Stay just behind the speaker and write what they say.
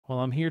Well,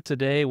 I'm here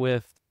today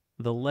with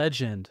the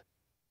legend,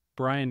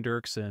 Brian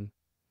Doerksen.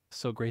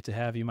 So great to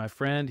have you, my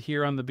friend,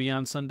 here on the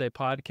Beyond Sunday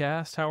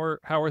podcast.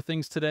 How are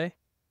things today?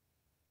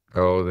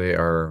 Oh, they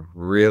are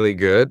really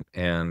good,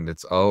 and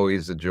it's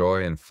always a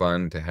joy and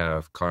fun to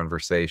have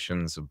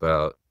conversations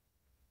about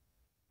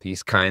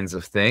these kinds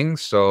of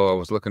things. So I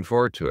was looking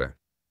forward to it.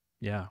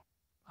 Yeah,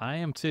 I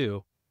am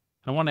too.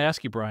 I want to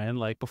ask you, Brian,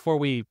 like before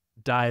we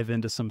dive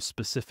into some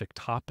specific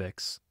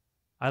topics,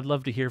 I'd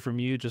love to hear from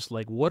you just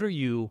like what are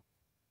you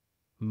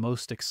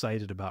most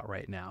excited about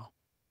right now?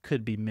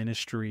 Could be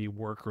ministry,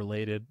 work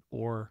related,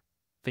 or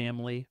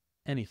family,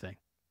 anything.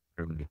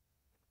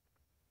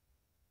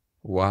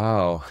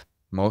 Wow.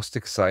 Most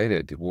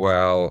excited.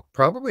 Well,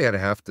 probably I'd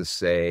have to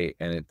say,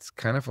 and it's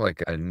kind of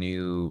like a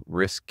new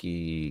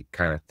risky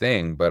kind of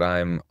thing, but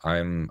I'm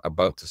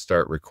about to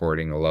start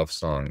recording a love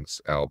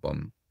songs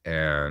album.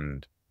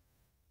 And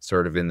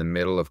sort of in the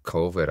middle of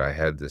COVID, I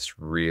had this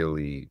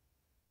really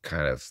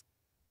kind of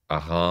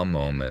aha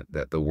moment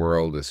that the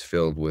world is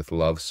filled with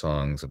love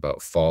songs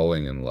about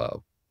falling in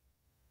love,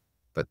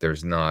 but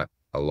there's not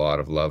a lot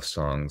of love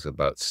songs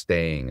about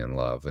staying in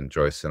love. And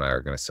Joyce and I are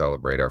going to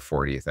celebrate our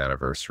 40th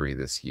anniversary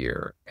this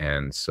year.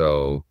 And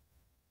so,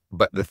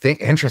 but the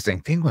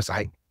interesting thing was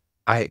I,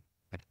 I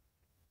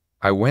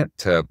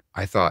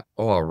thought,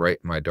 oh, I'll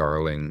write my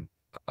darling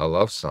a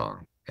love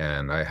song.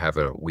 And I have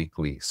a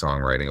weekly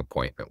songwriting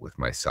appointment with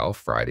myself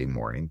Friday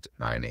morning at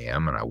 9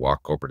 a.m. And I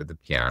walk over to the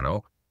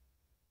piano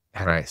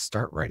and I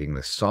start writing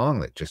this song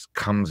that just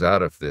comes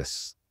out of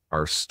this,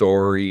 our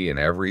story and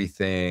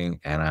everything.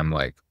 And I'm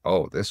like,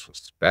 oh, this was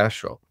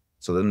special.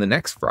 So then the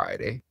next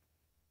Friday,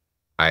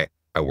 I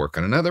I work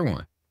on another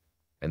one.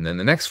 And then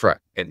the next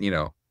Friday, and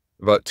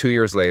about 2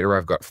 years later,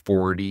 I've got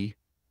 40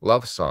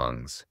 love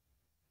songs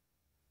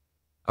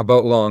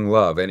about long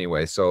love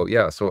anyway. So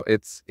yeah, so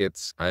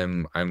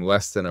I'm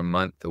less than a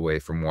month away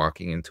from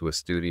walking into a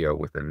studio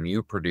with a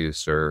new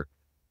producer,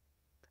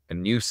 a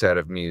new set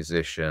of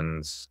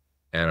musicians,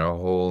 and a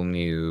whole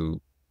new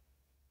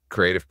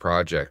creative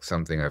project,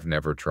 something I've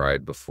never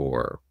tried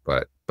before,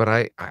 but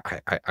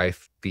I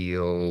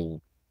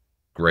feel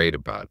great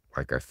about it.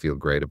 Like, I feel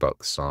great about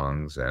the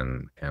songs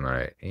and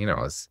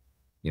as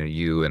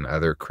you and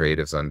other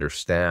creatives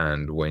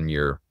understand, when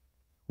you're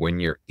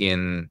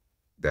in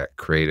that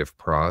creative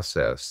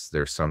process,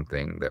 there's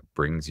something that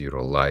brings you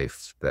to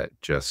life that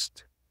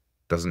just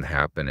doesn't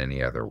happen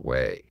any other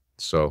way.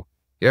 So,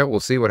 yeah, we'll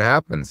see what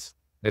happens.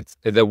 It's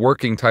the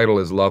working title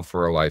is Love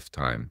for a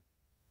Lifetime,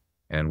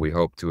 and we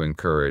hope to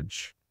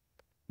encourage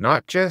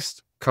not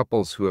just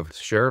couples who have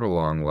shared a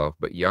long love,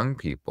 but young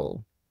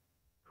people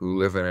who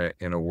live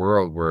in a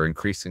world where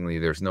increasingly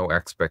there's no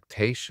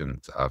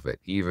expectations of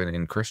it, even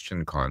in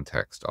Christian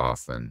context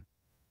often.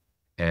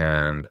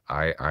 And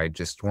I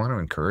just want to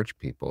encourage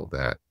people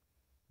that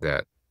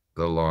the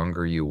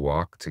longer you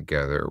walk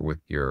together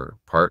with your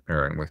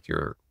partner and with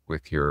your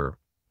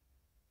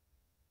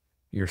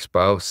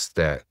spouse,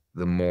 that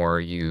the more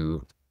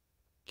you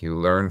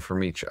learn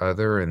from each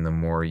other and the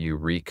more you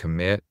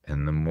recommit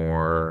and the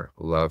more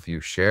love you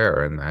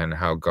share, and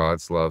how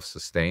God's love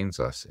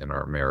sustains us in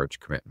our marriage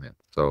commitment.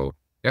 So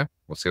yeah,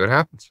 we'll see what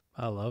happens.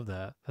 I love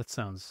that. That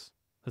sounds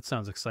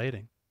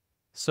exciting.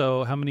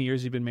 So, how many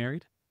years you been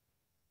married?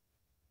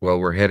 Well,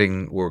 we're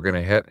going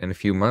to hit in a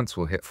few months,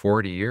 we'll hit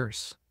 40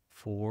 years.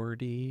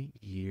 40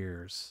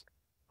 years.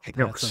 I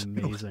know. That's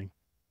amazing.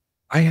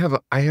 I have a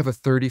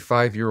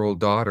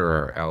 35-year-old daughter,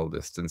 our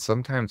eldest, and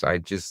sometimes I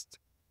just,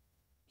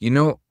 you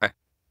know,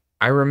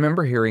 I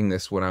remember hearing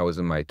this when I was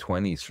in my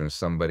 20s from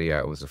somebody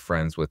I was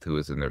friends with who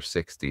was in their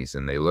 60s,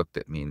 and they looked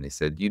at me and they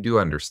said, "You do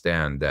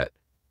understand that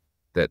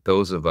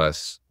those of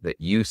us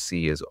that you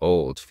see as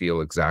old feel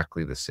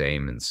exactly the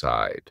same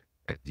inside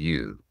as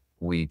you.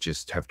 We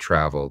just have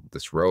traveled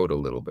this road a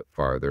little bit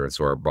farther, and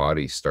so our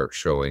bodies start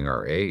showing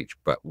our age,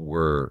 but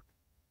we're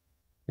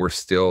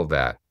still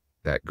that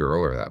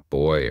girl or that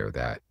boy or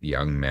that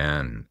young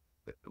man,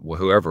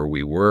 whoever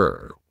we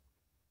were.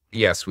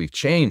 Yes, we've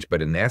changed,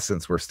 but in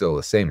essence, we're still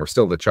the same. We're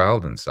still the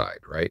child inside,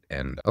 right?"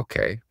 And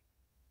okay,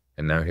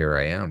 and now here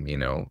I am,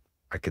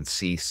 I can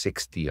see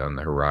 60 on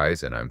the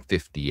horizon. I'm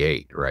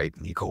 58, right?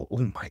 And you go,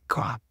 "Oh my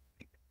God."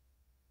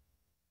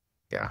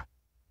 Yeah.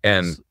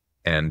 And S-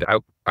 and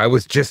I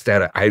was just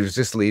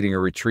leading a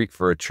retreat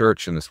for a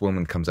church, and this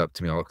woman comes up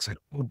to me all excited.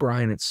 "Oh,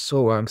 Brian,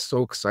 I'm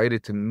so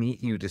excited to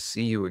meet you, to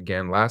see you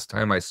again. Last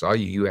time I saw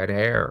you, you had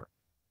hair."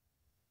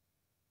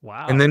 And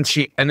Wow. then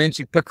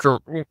she took her,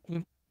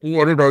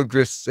 what did I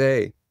just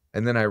say?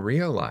 And then I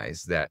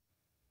realized that,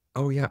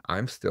 oh yeah,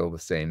 I'm still the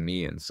same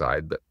me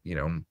inside, but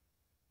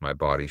my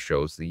body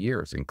shows the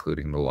years,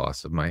 including the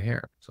loss of my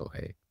hair. So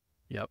hey,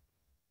 Yep.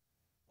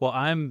 Well,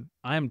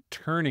 I'm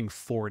turning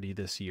 40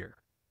 this year.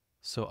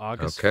 So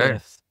August okay.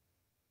 5th,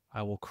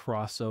 I will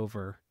cross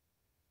over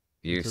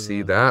You into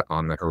see the that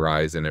on the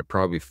horizon, it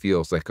probably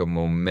feels like a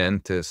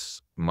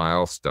momentous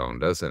milestone,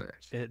 doesn't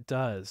it? it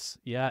does.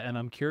 Yeah, and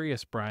I'm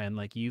curious, Brian,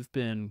 like you've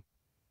been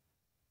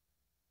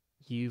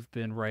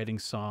writing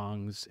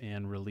songs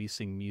and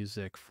releasing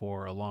music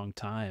for a long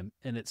time,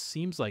 and it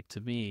seems like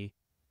to me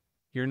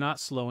you're not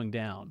slowing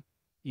down.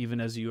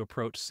 Even as you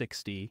approach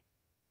 60,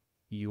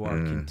 you are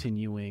Mm.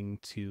 continuing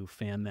to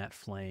fan that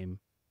flame,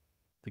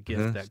 the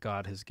gift Mhm. that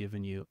God has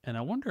given you. And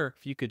I wonder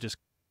if you could just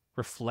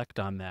reflect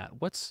on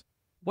that. What's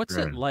it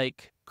Mm.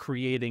 like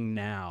creating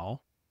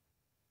now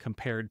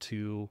compared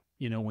to,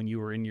 when you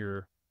were in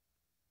your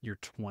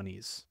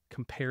 20s?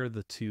 Compare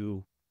the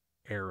two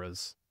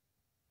eras.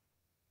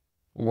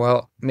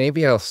 Well,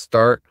 maybe I'll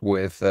start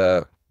with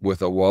a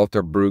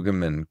Walter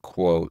Brueggemann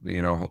quote,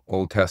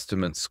 Old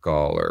Testament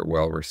scholar,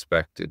 well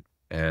respected,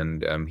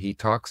 and he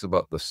talks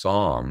about the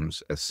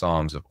Psalms as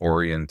Psalms of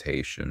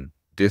orientation,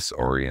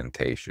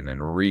 disorientation,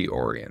 and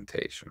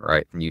reorientation,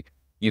 right? And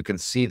you can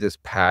see this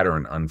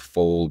pattern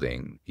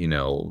unfolding,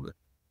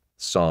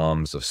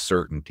 Psalms of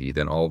certainty,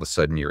 then all of a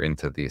sudden you're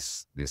into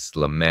this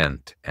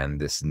lament and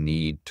this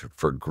need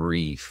for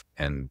grief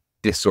and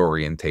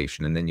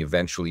disorientation, and then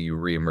eventually you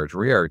reemerge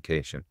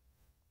reorientation.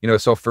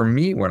 So for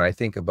me, when I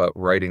think about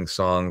writing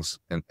songs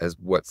and as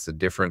what's the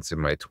difference in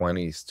my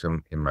 20s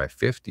to in my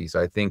 50s,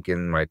 I think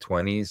in my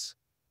 20s,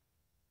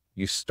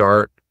 you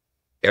start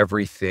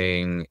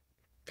everything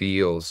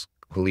feels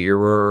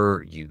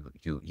clearer.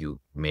 You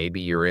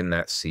maybe you're in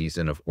that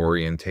season of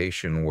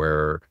orientation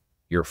where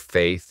your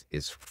faith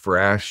is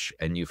fresh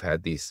and you've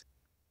had these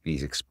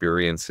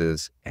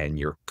experiences and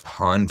you're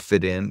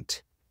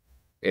confident.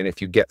 And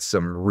if you get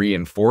some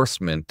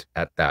reinforcement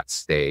at that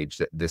stage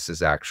that this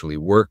is actually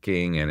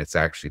working and it's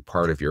actually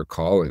part of your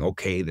calling,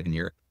 okay,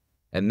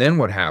 and then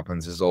what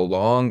happens is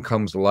along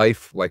comes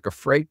life like a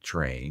freight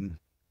train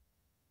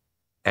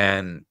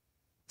and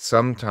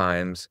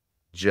sometimes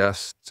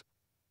just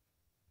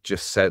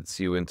sets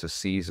you into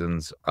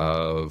seasons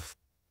of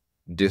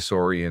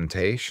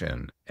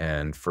disorientation.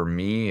 And for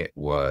me, it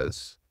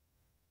was,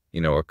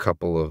 a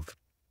couple of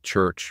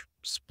church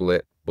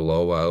split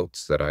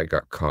blowouts that I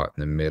got caught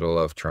in the middle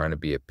of trying to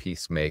be a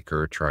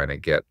peacemaker, trying to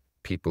get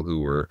people who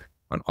were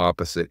on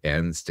opposite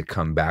ends to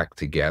come back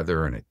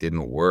together, and it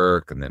didn't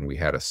work. And then we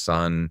had a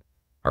son,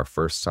 our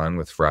first son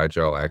with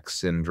Fragile X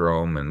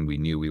syndrome, and we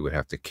knew we would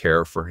have to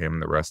care for him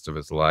the rest of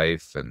his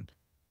life.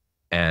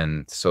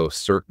 And so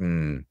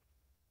certain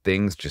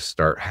things just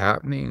start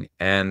happening.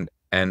 And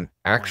Wow.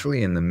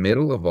 actually in the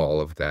middle of all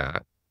of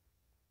that,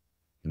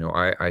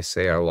 I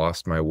say I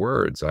lost my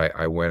words.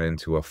 I went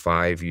into a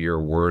 5-year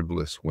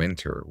wordless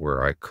winter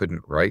where I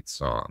couldn't write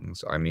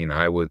songs. I mean,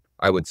 I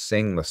would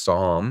sing the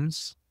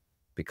Psalms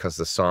because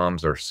the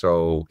Psalms are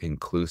so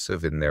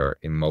inclusive in their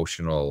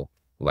emotional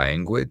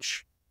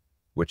language,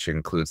 which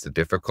includes the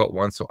difficult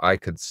ones. So I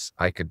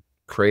could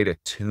create a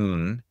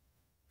tune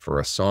for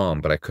a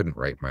psalm, but I couldn't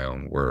write my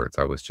own words.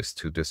 I was just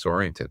too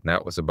disoriented. And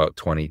that was about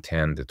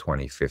 2010 to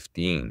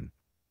 2015.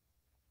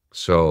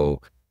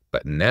 So,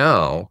 but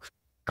now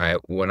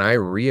when I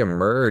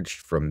reemerged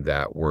from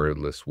that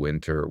wordless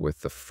winter with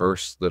the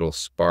first little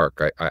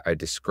spark, I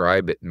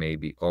describe it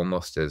maybe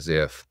almost as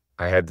if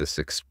I had this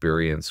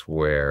experience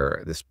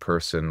where this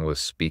person was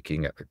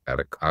speaking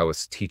I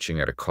was teaching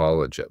at a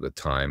college at the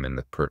time,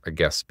 and a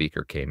guest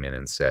speaker came in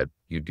and said,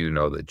 "You do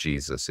know that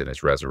Jesus in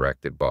his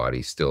resurrected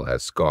body still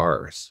has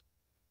scars."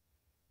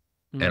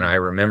 And Mm. I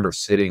remember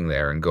sitting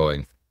there and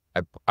going,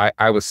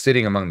 I was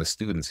sitting among the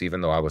students,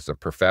 even though I was a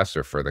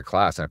professor for the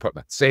class, and I put,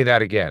 "Say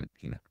that again,"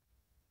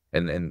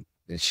 and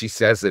she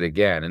says it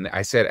again, and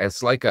I said, it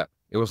was like a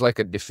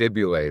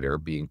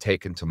defibrillator being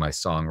taken to my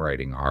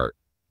songwriting heart.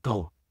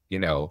 Oh,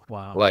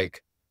 Wow.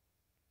 like,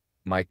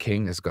 my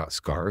king has got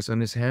scars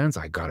on his hands.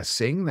 I gotta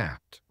sing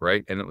that,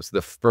 right? And it was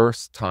the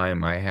first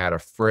time I had a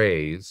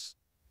phrase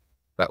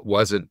that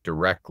wasn't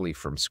directly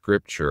from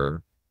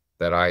scripture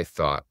that I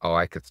thought, "Oh,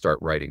 I could start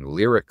writing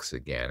lyrics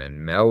again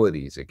and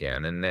melodies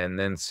again." And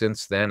then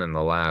since then, in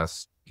the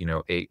last,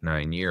 8,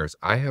 9 years,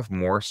 I have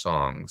more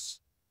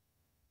songs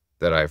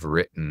that I've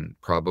written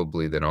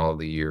probably than all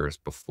the years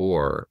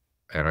before.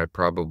 And I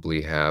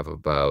probably have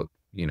about,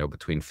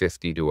 between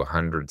 50 to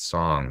 100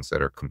 songs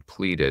that are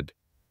completed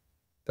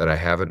that I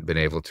haven't been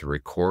able to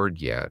record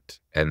yet.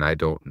 And I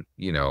don't,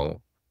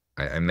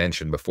 I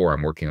mentioned before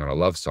I'm working on a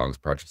love songs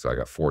project, so I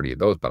got 40 of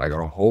those, but I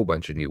got a whole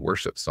bunch of new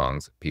worship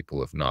songs that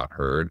people have not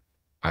heard.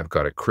 I've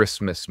got a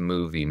Christmas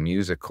movie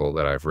musical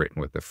that I've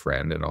written with a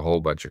friend and a whole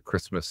bunch of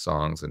Christmas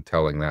songs and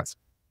telling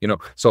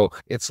so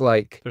it's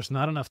like There's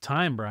not enough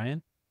time,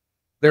 Brian.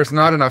 there's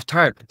not enough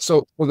time.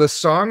 So well, the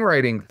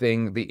songwriting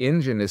thing, the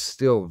engine is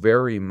still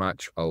very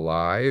much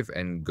alive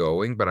and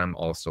going, but I'm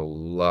also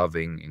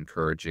loving,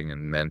 encouraging,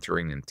 and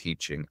mentoring and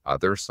teaching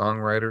other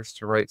songwriters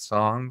to write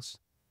songs.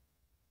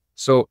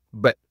 So,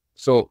 but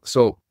so,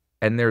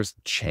 and there's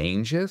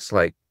changes,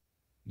 like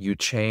you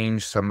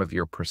change some of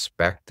your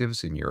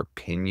perspectives and your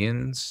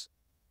opinions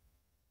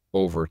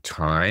over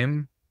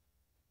time.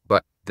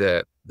 But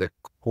the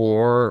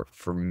core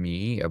for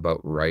me about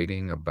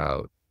writing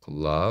about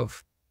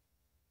love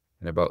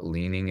and about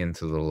leaning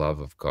into the love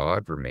of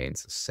God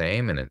remains the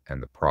same, and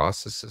the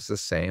process is the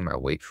same. I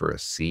wait for a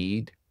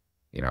seed,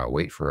 I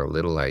wait for a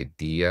little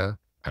idea,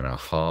 an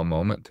aha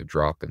moment to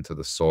drop into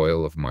the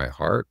soil of my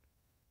heart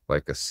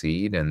like a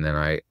seed, and then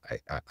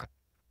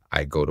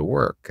I go to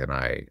work and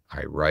I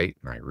write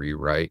and I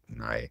rewrite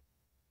and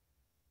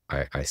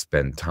I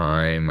spend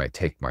time, I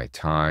take my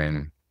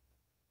time.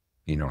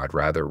 I'd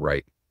rather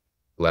write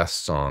less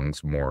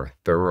songs more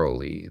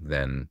thoroughly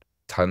than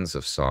tons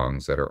of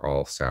songs that are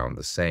all sound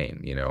the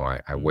same. I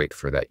Mm. wait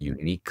for that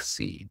unique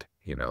seed.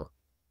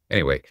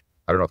 Anyway,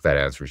 I don't know if that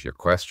answers your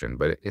question,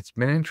 but it's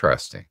been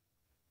interesting.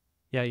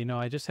 Yeah,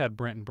 I just had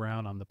Brenton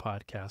Brown on the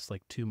podcast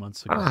like 2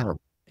 months ago, Oh,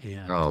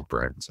 and oh,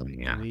 Brenton,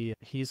 yeah.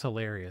 he's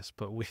hilarious.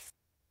 But we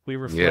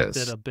reflected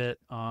Yes. a bit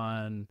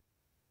on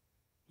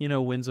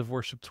Winds of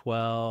Worship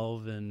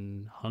 12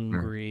 and Mm,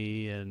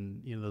 Hungry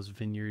and those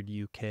Vineyard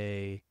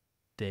UK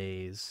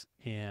days.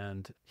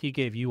 And he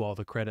gave you all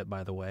the credit,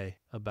 by the way,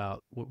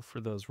 about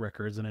for those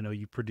records. And I know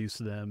you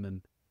produced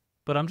them.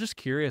 But I'm just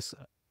curious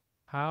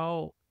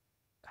how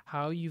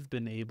you've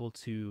been able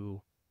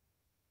to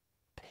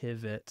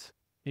pivot.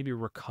 Maybe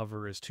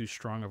recover is too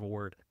strong of a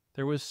word.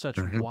 There was such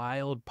mhm,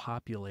 wild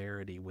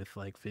popularity with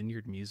like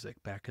vineyard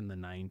music back in the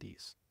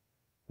 90s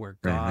where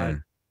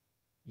God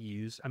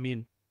mhm, I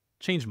mean,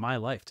 changed my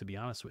life, to be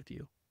honest with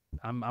you.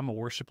 I'm a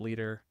worship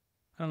leader.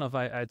 I don't know if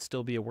I'd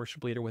still be a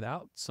worship leader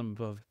without some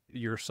of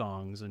your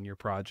songs and your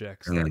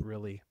projects that mm,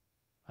 really,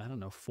 I don't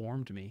know,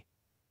 formed me.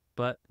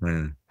 But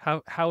mm.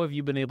 how have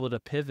you been able to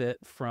pivot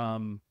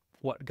from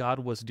what God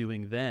was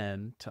doing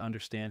then to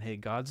understand, hey,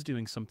 God's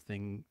doing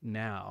something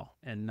now,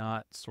 and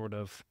not sort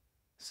of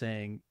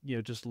saying,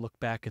 just look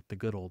back at the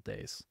good old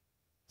days.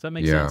 Does that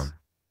make Yeah. sense?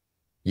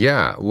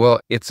 Yeah,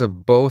 well, it's a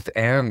both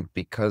and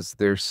because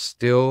there's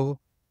still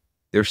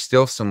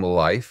some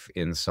life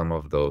in some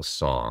of those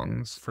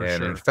songs, For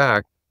and in sure.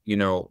 fact,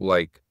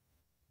 like,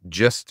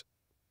 just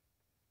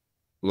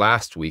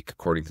last week,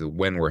 according to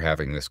when we're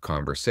having this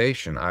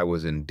conversation, I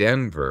was in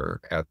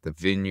Denver at the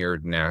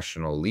Vineyard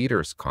National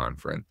Leaders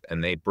Conference,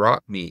 and they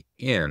brought me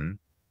in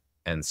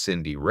and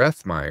Cindy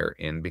Rethmeyer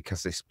in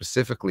because they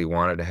specifically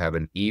wanted to have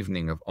an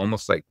evening of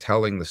almost like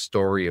telling the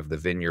story of the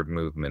Vineyard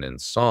movement in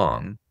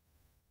song.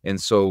 And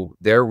so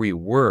there we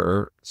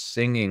were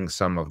singing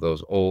some of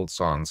those old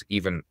songs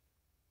even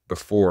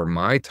before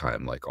my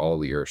time, like All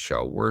the Earth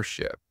Shall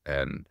Worship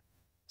and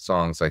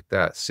songs like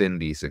that.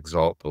 Cindy's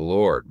Exalt the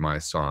Lord, my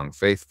song,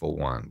 Faithful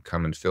One,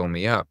 Come and Fill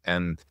Me Up.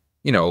 And,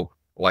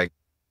 like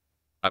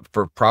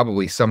for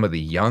probably some of the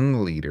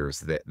young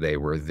leaders that they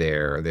were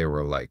there, they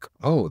were like,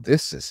 "Oh,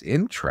 this is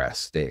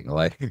interesting."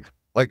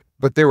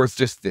 But there was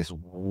just this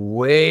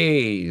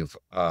wave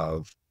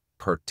of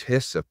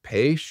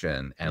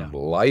participation Yeah. and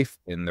life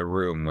in the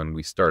room when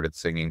we started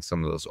singing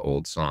some of those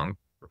old songs,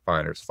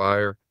 Refiner's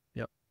Fire.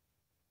 Yep.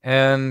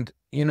 And,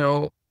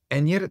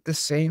 and yet at the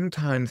same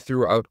time,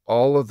 throughout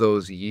all of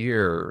those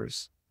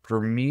years,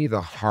 for me,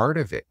 the heart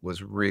of it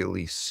was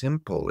really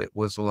simple. It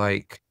was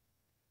like,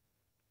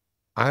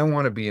 I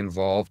want to be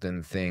involved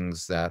in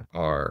things that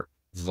are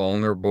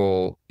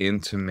vulnerable,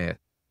 intimate,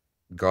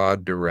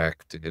 God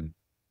directed,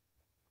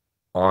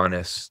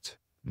 honest,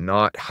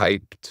 not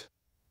hyped.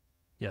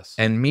 Yes.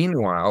 And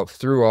meanwhile,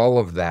 through all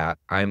of that,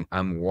 I'm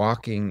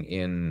walking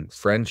in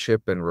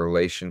friendship and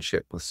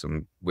relationship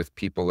with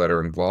people that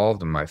are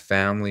involved in my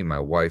family, my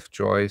wife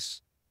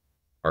Joyce,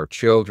 our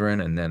children,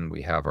 and then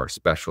we have our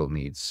special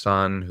needs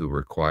son who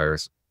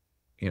requires,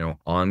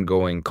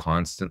 ongoing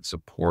constant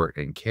support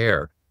and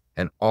care.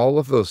 And all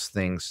of those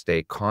things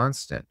stay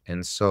constant.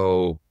 And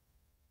so,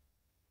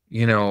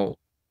 you know,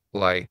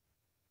 like,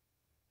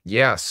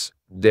 yes,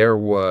 there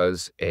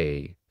was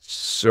a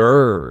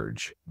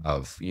surge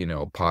of,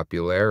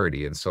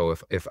 popularity. And so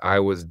if I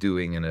was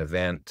doing an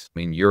event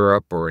in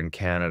Europe or in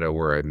Canada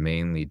where I've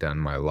mainly done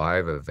my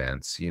live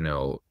events,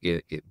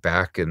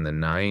 back in the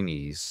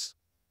 90s,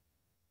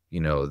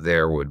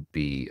 there would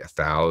be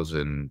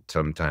 1,000,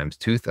 sometimes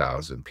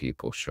 2,000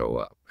 people show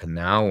up. And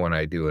now when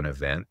I do an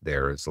event,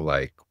 there's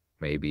like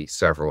maybe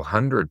several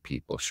hundred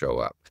people show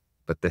up.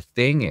 But the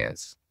thing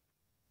is,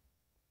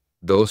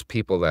 those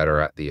people that are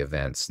at the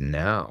events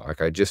now,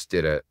 like I just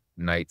did a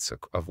nights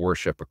of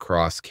worship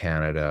across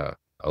Canada,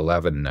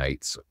 11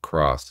 nights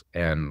across,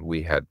 and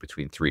we had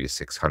between 3 to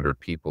 600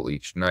 people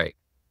each night.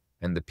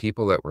 And the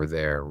people that were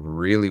there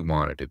really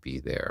wanted to be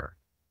there.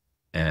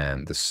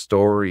 And the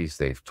stories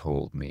they've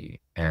told me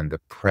and the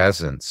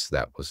presence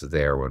that was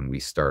there when we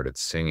started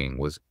singing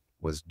was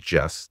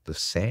just the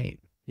same.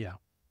 Yeah.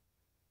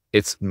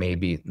 It's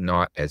maybe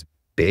not as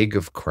big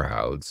of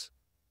crowds,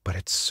 but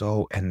it's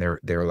so and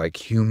they're like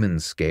human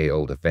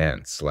scaled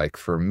events. Like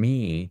for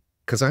me,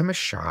 because I'm a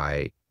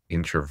shy,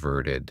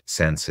 introverted,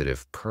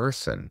 sensitive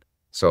person.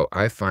 So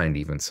I find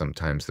even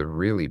sometimes the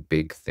really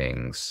big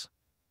things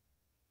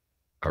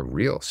a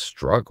real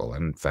struggle.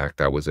 And in fact,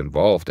 I was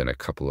involved in a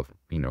couple of,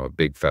 a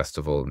big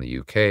festival in the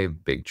UK,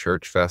 big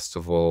church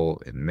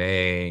festival in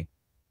May.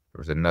 There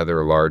was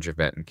another large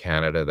event in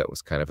Canada that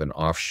was kind of an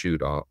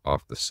offshoot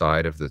off the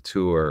side of the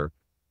tour.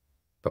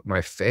 But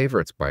my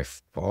favorites by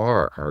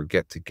far are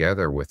get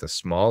together with a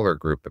smaller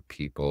group of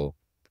people,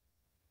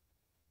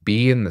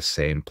 be in the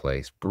same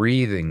place,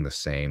 breathing the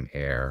same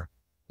air,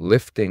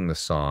 lifting the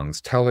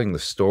songs, telling the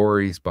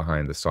stories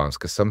behind the songs,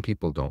 because some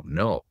people don't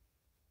know.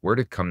 where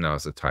did "Come Now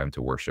Is the Time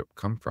to Worship"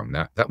 come from?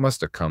 That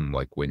must have come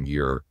like when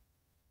you're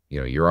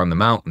on the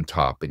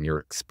mountaintop and you're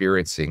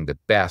experiencing the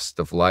best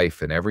of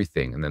life and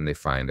everything, and then they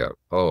find out,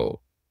 oh,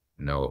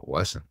 no, it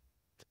wasn't.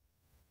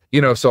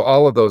 So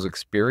all of those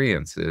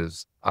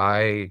experiences,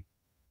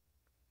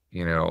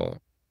 you know,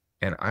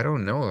 and I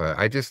don't know,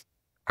 I just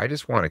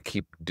want to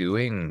keep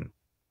doing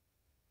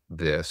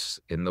this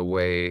in the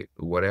way,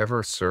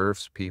 whatever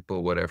serves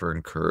people, whatever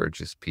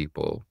encourages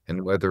people,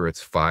 and whether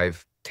it's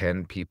 5,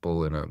 10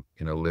 people in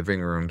a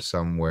living room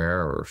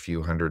somewhere, or a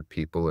few hundred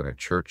people in a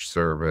church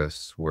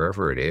service,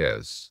 wherever it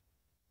is,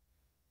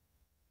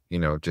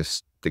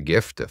 just the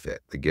gift of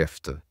it, the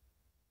gift of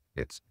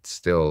it's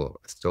still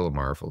a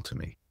marvel to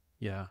me.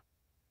 Yeah.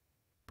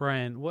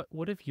 Brian,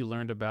 what have you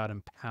learned about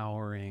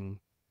empowering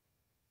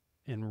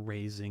and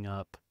raising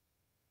up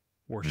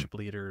Mm. worship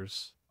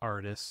leaders,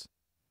 artists?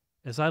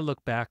 As I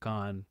look back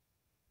on,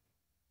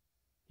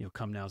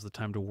 Come Now's the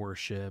Time to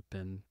Worship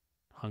and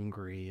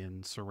Hungry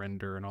and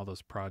Surrender and all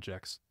those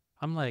projects,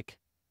 I'm like,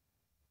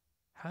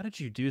 how did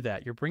you do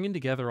that? You're bringing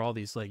together all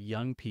these like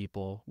young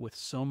people with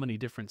so many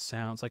different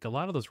sounds. Like a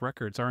lot of those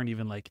records aren't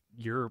even like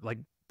your like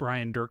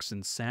Brian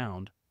Doerksen's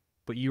sound,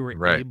 but you were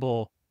Right.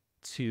 able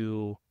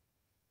to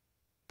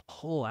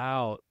pull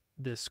out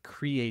this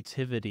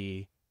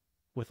creativity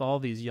with all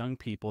these young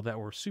people that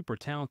were super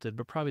talented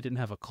but probably didn't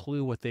have a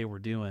clue what they were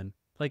doing.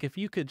 Like if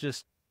you could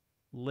just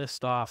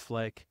list off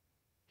like,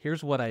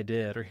 here's what I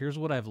did, or here's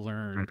what I've Mm.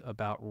 learned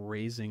about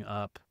raising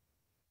up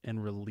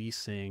and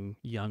releasing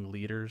young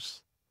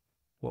leaders,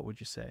 what would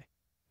you say?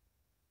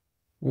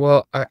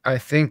 Well, I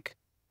think,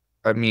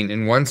 I mean,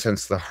 in one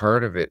sense, the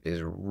heart of it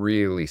is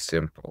really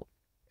simple.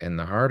 And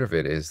the heart of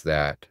it is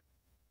that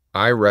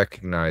I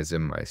recognize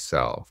in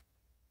myself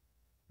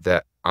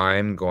that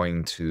I'm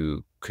going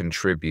to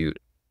contribute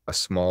a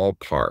small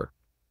part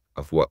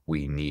of what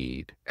we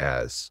need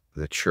as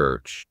the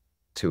church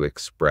to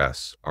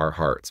express our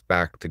hearts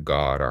back to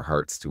God, our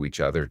hearts to each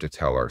other, to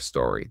tell our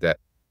story. That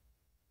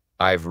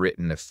I've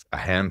written a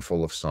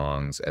handful of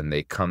songs, and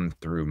they come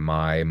through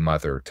my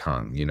mother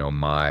tongue,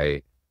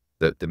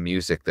 the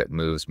music that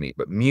moves me.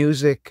 But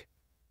music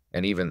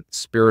and even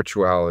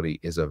spirituality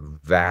is a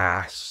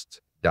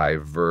vast,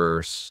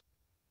 diverse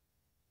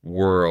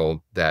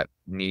world that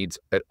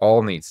it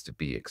all needs to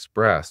be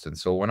expressed. And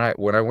so when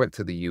I went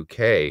to the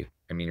UK,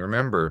 I mean,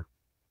 remember,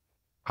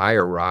 I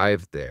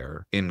arrived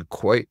there in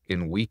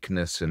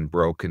weakness and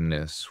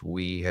brokenness.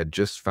 We had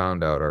just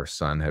found out our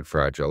son had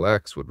Fragile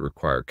X, would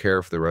require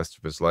care for the rest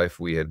of his life.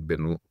 We had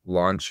been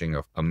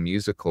launching a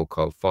musical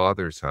called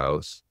Father's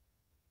House.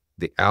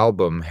 The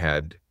album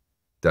had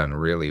done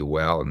really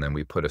well, and then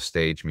we put a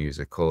stage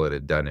musical. It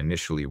had done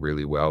initially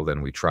really well.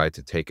 Then we tried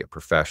to take it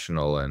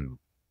professional, and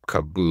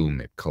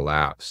kaboom, it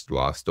collapsed,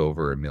 lost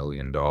over $1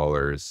 million.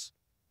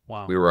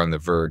 Wow. We were on the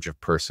verge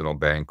of personal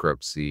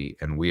bankruptcy,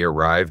 and we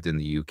arrived in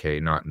the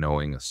UK not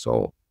knowing a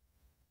soul.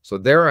 So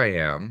there I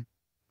am,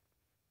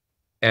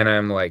 and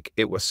I'm like,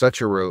 it was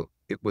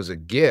a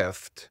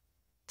gift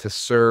to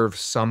serve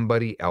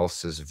somebody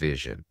else's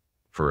vision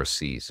for a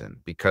season,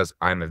 because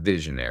I'm a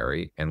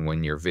visionary, and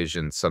when your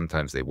visions,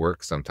 sometimes they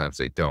work, sometimes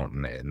they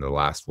don't, and the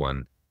last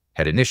one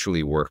had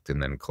initially worked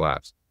and then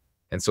collapsed.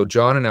 And so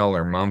John and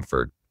Eleanor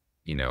Mumford,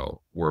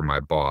 were my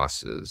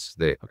bosses.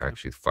 They Okay.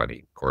 actually, funny,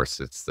 of course,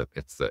 it's the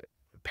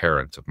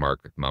parents of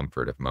Margaret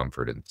Mumford of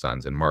Mumford and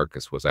Sons, and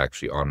Marcus was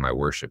actually on my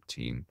worship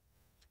team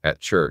at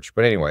church.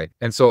 But anyway,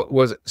 and so it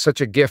was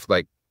such a gift,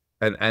 like,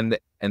 and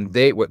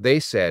what they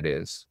said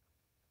is,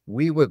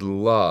 we would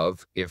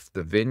love if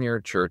the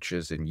Vineyard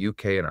churches in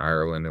UK and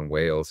Ireland and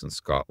Wales and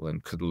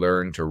Scotland could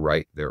learn to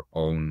write their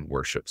own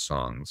worship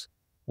songs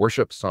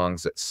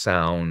that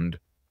sound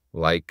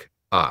like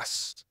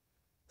us,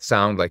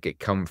 sound like it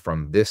come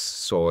from this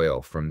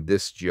soil, from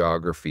this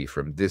geography,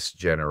 from this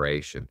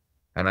generation.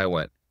 And I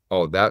went,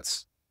 oh,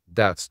 that's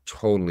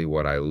totally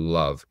what I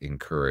love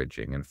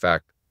encouraging. In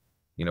fact,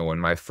 when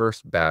my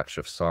first batch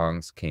of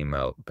songs came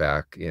out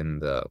back in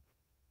the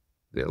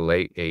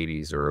late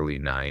 80s, early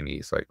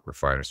 90s, like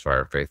Refiner's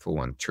Fire, Faithful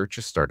One,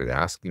 churches started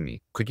asking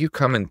me, could you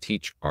come and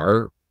teach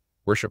our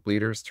worship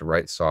leaders to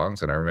write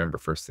songs? And I remember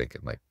first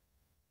thinking, like,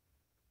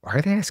 why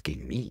are they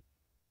asking me?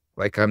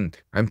 Like, I'm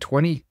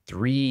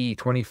 23,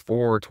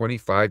 24,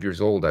 25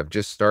 years old. I've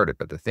just started.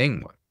 But the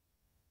thing was,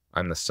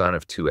 I'm the son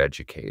of 2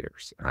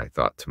 educators. And I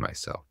thought to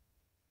myself,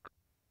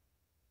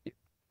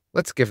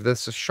 let's give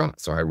this a shot.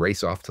 So I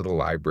race off to the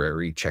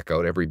library, check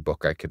out every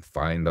book I could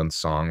find on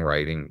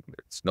songwriting.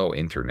 There's no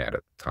internet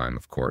at the time,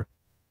 of course.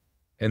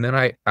 And then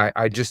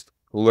I just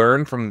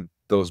learned from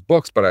those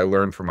books, but I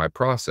learned from my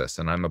process.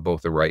 And I'm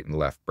both a right and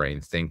left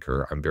brain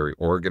thinker. I'm very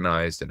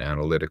organized and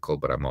analytical,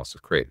 but I'm also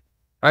creative.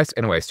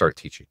 Anyway, I started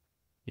teaching.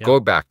 Yeah. Go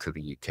back to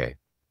the UK.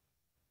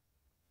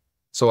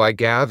 So I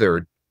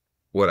gathered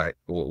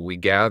we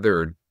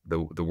gathered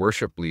the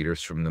worship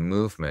leaders from the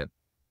movement,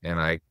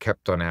 and I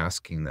kept on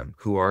asking them,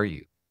 who are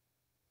you?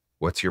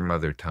 What's your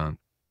mother tongue?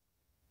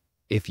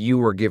 If you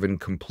were given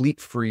complete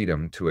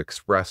freedom to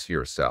express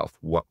yourself,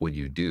 what would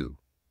you do?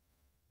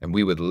 and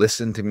we would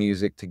listen to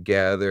music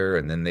together,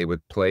 and then they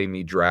would play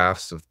me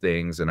drafts of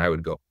things, and I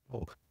would go,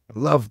 "Oh, I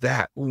love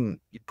that. Ooh,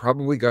 you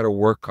probably got to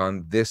work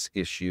on this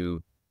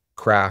issue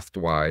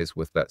craft-wise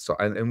with that." So,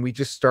 and we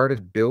just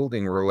started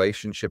building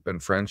relationship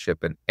and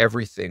friendship, and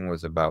everything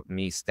was about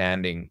me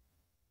standing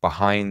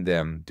behind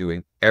them,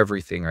 doing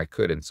everything I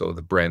could. And so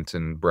the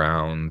Brenton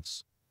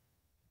Browns,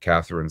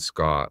 Catherine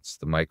Scotts,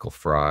 the Michael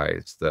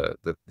Frys,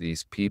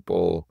 these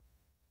people,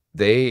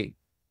 they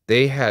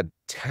they had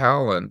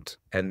talent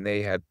and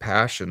they had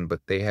passion,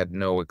 but they had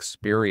no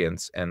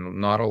experience and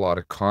not a lot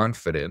of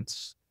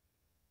confidence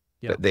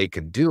Yeah. that they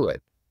could do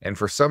it. And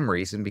for some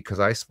reason, because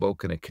I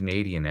spoke in a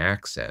Canadian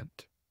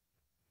accent,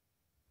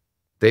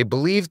 they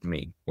believed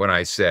me when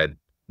I said,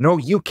 "No,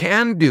 you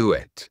can do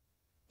it.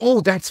 Oh,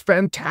 that's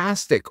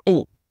fantastic.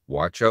 Oh,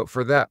 watch out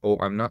for that. Oh,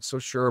 I'm not so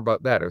sure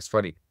about that." It was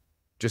funny.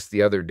 Just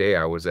the other day,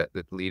 I was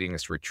leading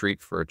this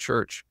retreat for a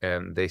church,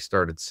 and they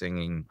started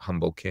singing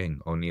Humble King,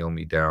 "Oh, kneel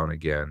me down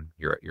again.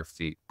 You're at your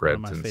feet," One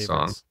of my Brenton's song.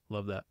 favorites.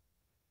 Love that.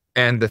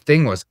 And the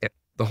thing was,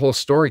 the whole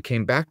story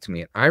came back to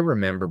me. And I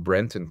remember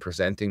Brenton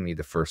presenting me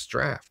the first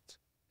draft.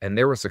 And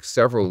there was like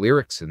several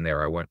lyrics in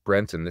there. I went,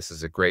 "Brenton, this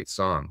is a great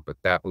song, but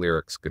that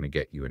lyric's going to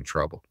get you in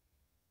trouble."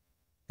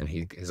 And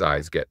his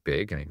eyes get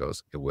big and he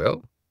goes, "It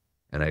will?"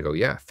 And I go,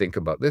 "Yeah, think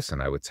about this."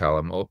 And I would tell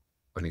him, "Oh,"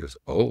 and he goes,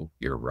 "Oh,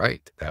 you're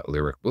right. That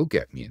lyric will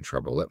get me in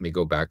trouble. Let me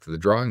go back to the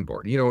drawing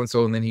board." And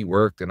so, and then he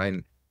worked,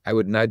 and I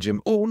would nudge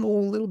him, "Oh, no,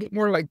 a little bit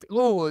more like,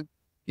 oh,"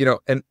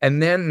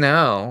 and then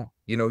now,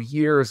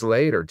 years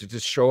later, to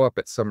just show up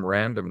at some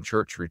random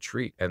church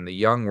retreat, and the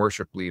young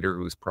worship leader,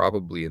 who's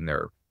probably in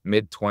their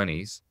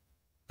mid-20s,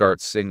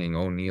 starts singing,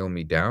 "Oh, kneel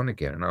me down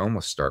again." And I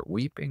almost start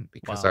weeping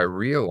because I Wow.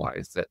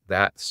 realize that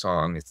that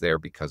song is there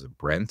because of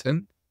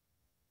Brenton.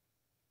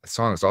 The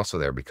song is also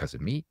there because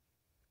of me,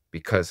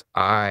 because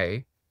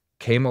I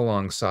came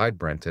alongside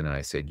Brenton and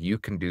I said, "You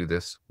can do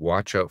this.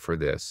 Watch out for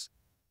this."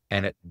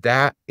 And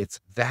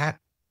it's that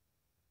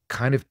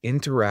kind of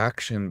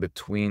interaction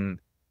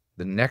between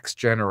the next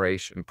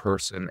generation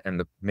person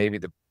and maybe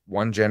the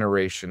one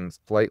generation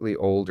slightly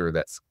older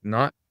that's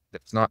not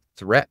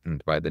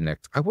threatened by the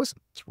next. I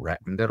wasn't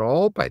threatened at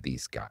all by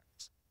these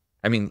guys.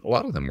 I mean, a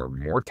lot of them were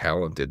more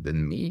talented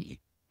than me.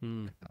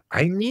 Hmm.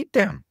 I need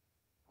them.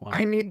 Wow.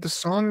 I need the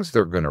songs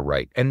they're gonna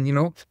write. And,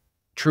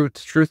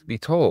 truth be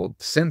told,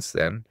 since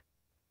then,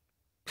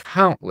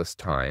 countless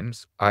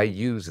times, I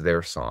use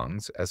their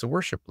songs as a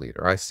worship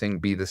leader. I sing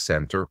 "Be the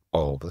Center"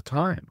 all the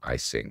time. I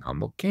sing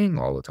 "Humble King"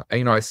 all the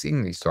time. I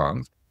sing these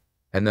songs,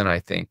 and then I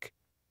think,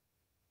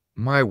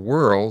 my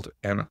world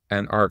and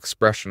our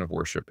expression of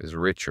worship is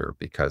richer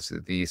because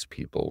these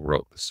people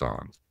wrote the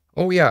songs.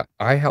 Oh, yeah,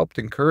 I helped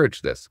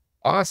encourage this.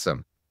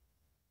 Awesome.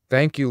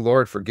 Thank you,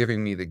 Lord, for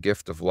giving me the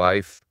gift of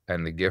life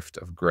and the gift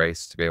of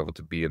grace to be able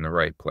to be in the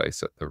right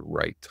place at the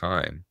right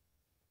time.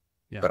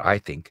 Yeah. But I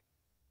think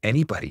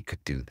anybody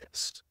could do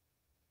this.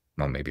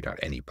 Well, maybe not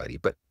anybody,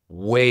 but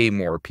way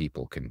more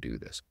people can do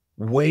this.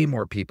 Way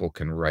more people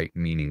can write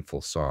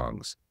meaningful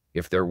songs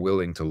if they're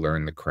willing to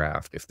learn the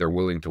craft, if they're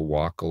willing to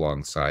walk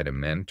alongside a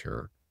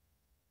mentor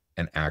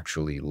and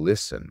actually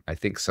listen. I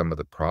think some of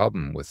the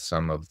problem with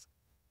some of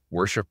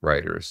worship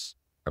writers,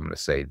 I'm going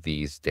to say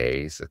these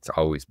days, it's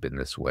always been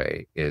this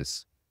way,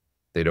 is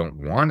they don't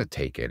want to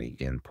take any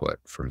input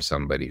from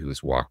somebody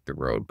who's walked the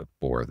road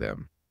before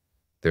them.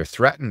 They're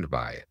threatened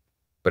by it.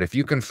 But if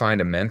you can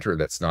find a mentor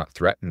that's not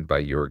threatened by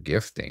your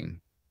gifting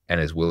and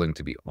is willing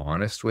to be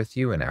honest with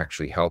you and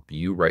actually help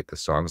you write the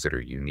songs that are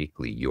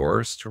uniquely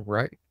yours to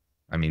write,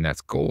 I mean,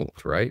 that's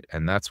gold, right?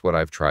 And that's what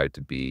I've tried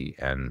to be.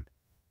 And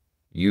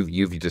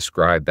you've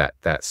described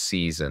that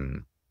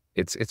season.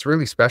 It's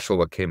really special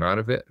what came out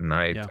of it, and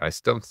Yeah. I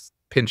still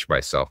pinch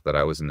myself that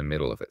I was in the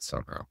middle of it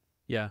somehow.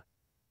 Yeah.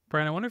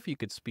 Brian, I wonder if you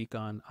could speak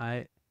on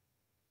I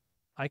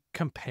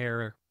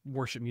compare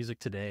worship music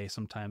today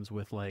sometimes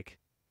with like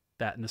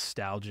that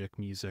nostalgic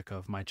music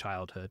of my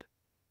childhood.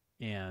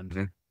 And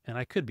Mhm. and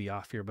I could be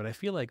off here, but I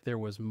feel like there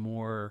was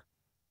more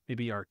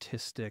maybe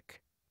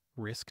artistic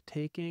risk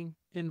taking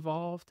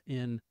involved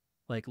in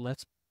like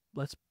let's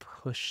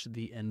push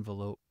the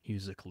envelope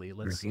musically.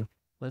 Mhm.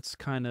 Let's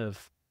kind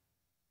of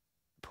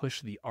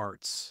push the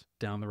arts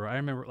down the road. I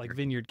remember like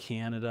Vineyard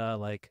Canada,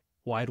 like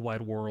Wide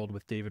Wide World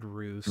with David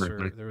Roos, or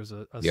Mhm. there was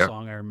a Yep.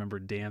 song I remember,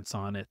 Dance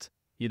on It.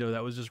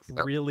 That was just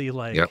Yep. really Yep.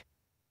 like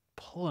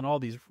pulling all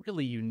these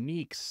really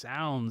unique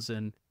sounds,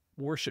 and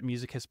worship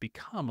music has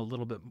become a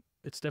little bit,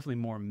 it's definitely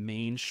more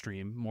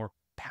mainstream, more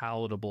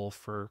palatable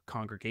for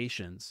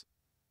congregations.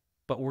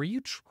 But were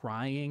you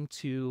trying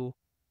to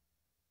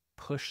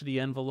push the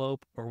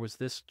envelope, or was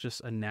this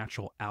just a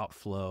natural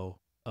outflow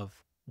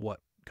of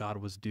what God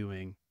was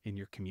doing in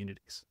your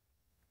communities?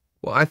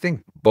 Well, I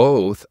think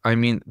both. I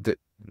mean,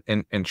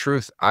 in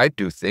truth, I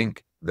do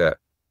think that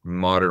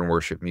modern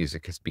worship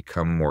music has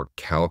become more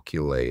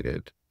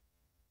calculated.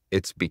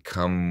 It's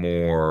become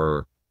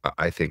more,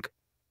 I think,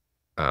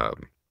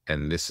 um,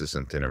 and this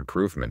isn't an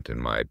improvement in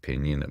my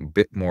opinion, a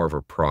bit more of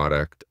a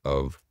product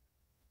of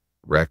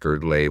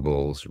record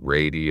labels,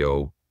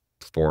 radio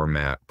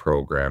format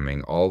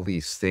programming, all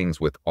these things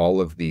with all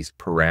of these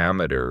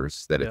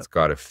parameters that Yep. it's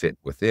got to fit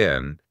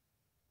within,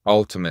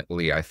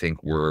 ultimately, I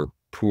think we're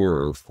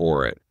poorer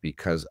for it,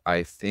 because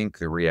I think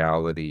the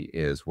reality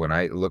is when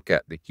I look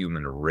at the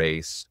human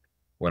race,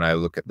 when I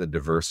look at the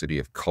diversity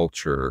of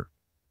culture,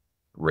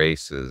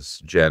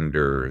 races,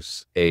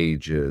 genders,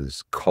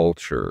 ages,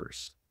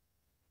 cultures,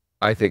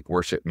 I think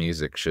worship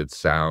music should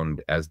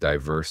sound as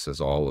diverse as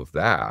all of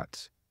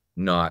that,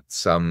 not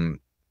some,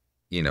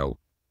 you know,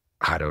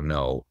 I don't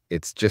know,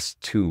 it's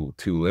just too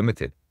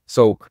limited.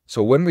 So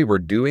when we were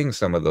doing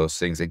some of those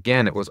things,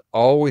 again, it was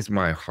always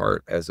my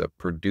heart as a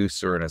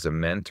producer and as a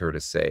mentor to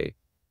say,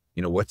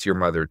 what's your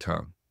mother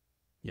tongue?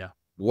 Yeah.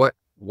 What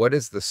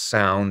is the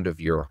sound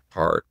of your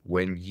heart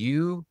when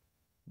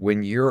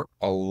you're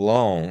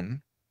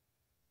alone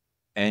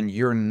and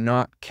you're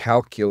not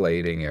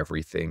calculating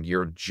everything,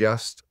 you're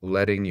just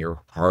letting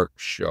your heart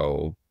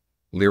show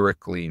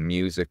lyrically,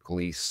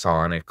 musically,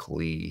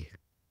 sonically,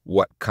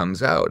 what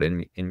comes out.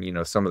 And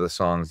some of the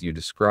songs you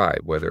describe,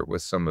 whether it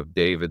was some of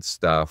David's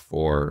stuff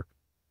or,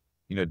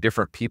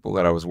 different people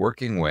that I was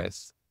working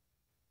with,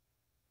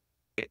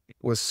 it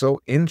was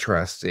so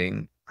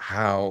interesting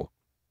how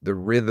the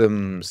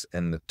rhythms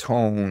and the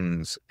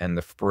tones and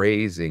the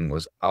phrasing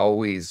was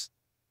always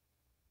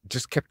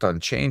just kept on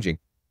changing.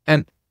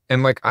 And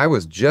like I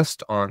was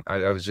just I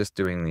was just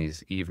doing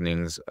these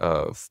evenings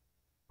of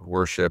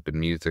worship and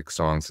music,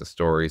 songs and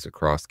stories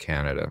across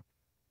Canada.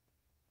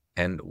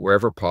 And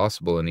wherever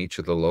possible in each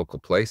of the local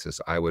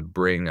places, I would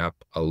bring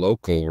up a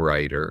local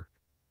writer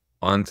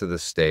onto the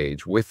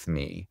stage with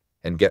me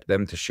and get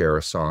them to share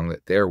a song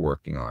that they're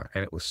working on.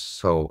 And it was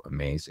so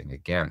amazing,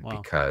 again, Wow.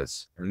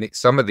 because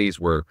some of these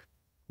were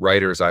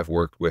writers I've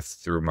worked with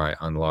through my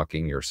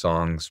Unlocking Your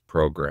Songs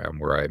program,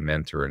 where I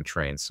mentor and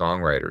train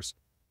songwriters.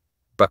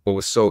 But what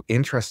was so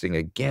interesting,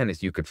 again,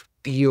 is you could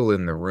feel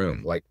in the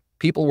room, like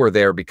people were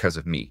there because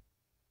of me.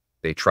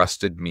 They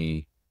trusted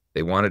me.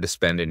 They wanted to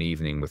spend an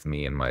evening with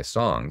me and my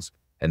songs.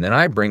 And then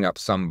I bring up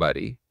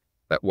somebody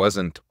that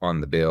wasn't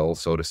on the bill,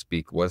 so to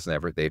speak,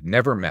 they've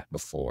never met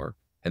before.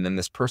 And then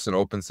this person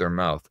opens their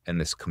mouth and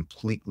this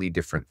completely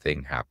different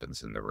thing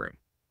happens in the room.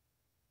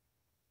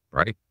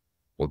 Right?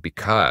 Well,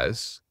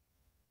 because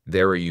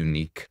they're a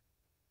unique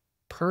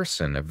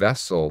person, a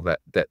vessel that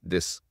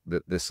this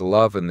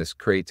love and this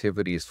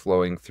creativity is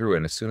flowing through.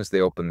 And as soon as they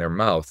open their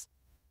mouth,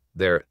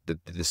 the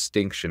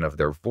distinction of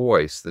their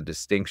voice, the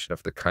distinction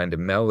of the kind of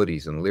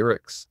melodies and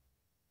lyrics.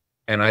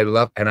 And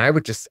I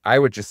would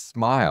just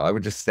smile. I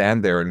would just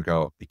stand there and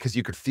go, because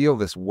you could feel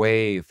this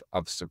wave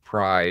of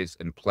surprise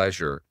and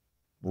pleasure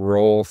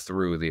roll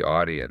through the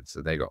audience.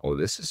 And they go, oh,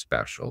 this is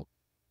special.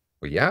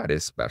 Well, yeah, it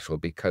is special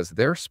because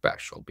they're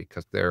special,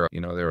 because they're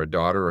a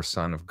daughter or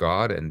son of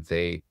God, and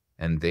they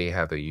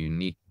have a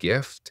unique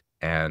gift.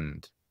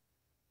 And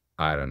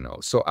I don't know.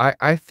 So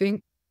I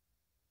think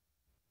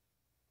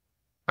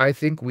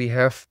we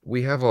have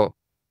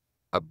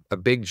a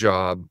big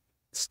job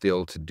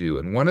still to do.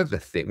 And one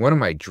of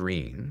my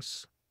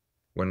dreams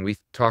when we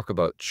talk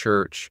about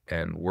church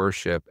and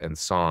worship and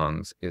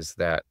songs is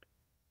that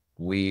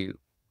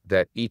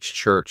each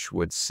church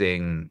would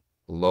sing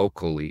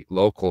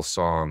local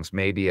songs,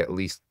 maybe at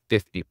least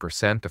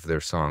 50% of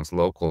their songs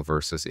local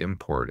versus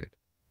imported.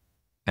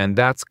 And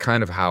that's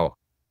kind of how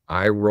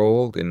I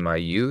rolled in my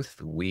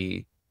youth.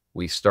 We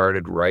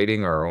started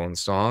writing our own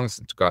songs.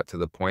 It got to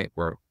the point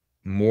where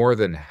more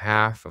than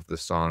half of the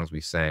songs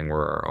we sang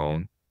were our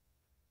own.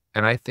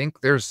 And I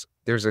think there's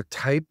a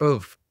type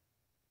of,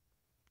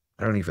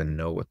 I don't even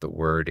know what the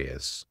word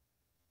is.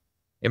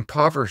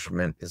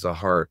 Impoverishment is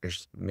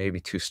maybe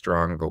too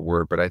strong of a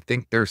word, but I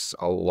think there's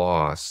a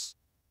loss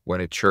when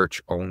a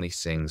church only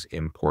sings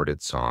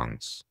imported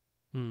songs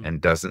Hmm.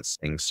 and doesn't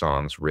sing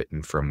songs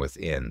written from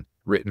within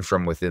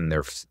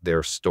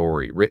their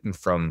story, written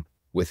from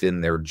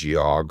within their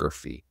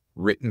geography,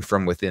 written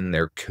from within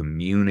their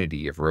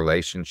community of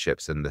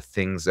relationships and the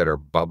things that are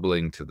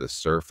bubbling to the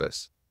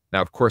surface.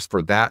 Now, of course,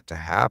 for that to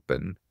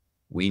happen,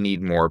 we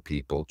need more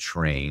people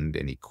trained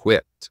and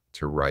equipped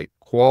to write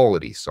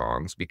quality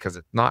songs, because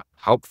it's not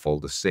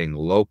helpful to sing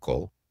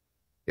local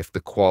if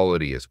the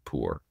quality is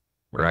poor,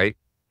 right?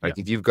 Yeah. Like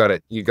if you've got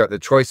the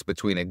choice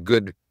between a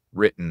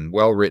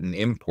well-written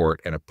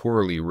import and a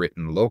poorly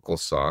written local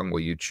song, well,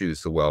 you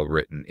choose the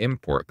well-written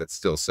import that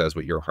still says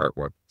what your heart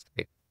wants to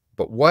say.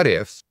 But what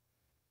if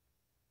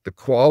the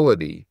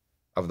quality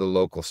of the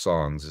local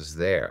songs is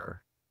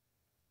there,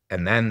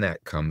 and then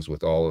that comes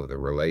with all of the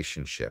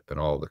relationship and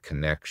all the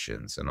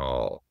connections and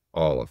all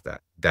of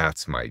that?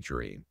 That's my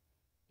dream.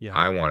 Yeah.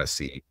 I want to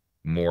see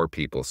more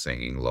people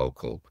singing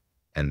local,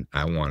 and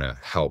I want to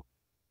help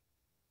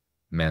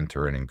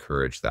mentor and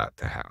encourage that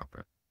to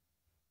happen.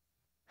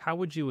 How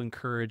would you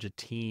encourage a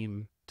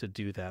team to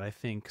do that? I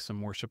think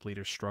some worship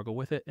leaders struggle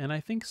with it, and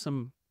I think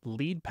some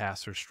lead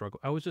pastors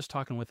struggle. I was just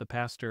talking with a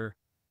pastor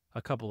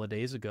a couple of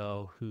days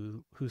ago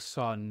who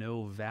saw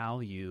no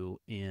value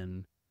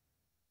in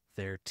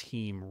their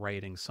team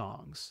writing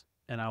songs.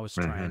 And I was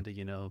trying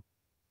Mhm. to,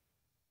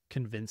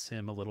 convince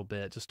him a little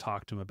bit, just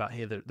talk to him about,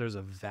 hey, there's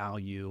a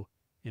value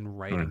in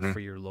writing Hmm. for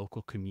your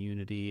local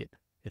community.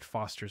 It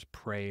fosters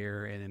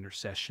prayer and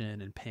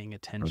intercession and paying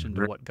attention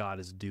to Hmm. what God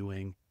is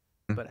doing.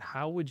 But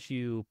how would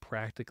you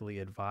practically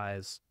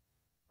advise,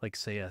 like,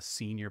 say, a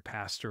senior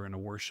pastor and a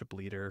worship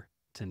leader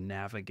to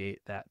navigate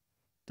that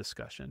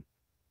discussion?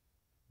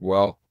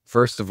 Well,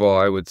 first of all,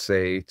 I would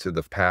say to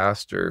the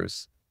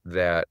pastors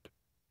that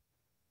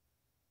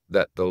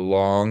the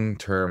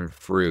long-term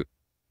fruit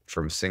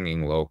from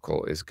singing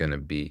local is going to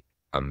be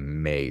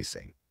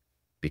amazing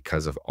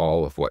because of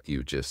all of what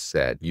you just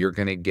said. You're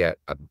going to get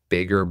a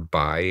bigger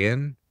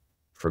buy-in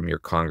from your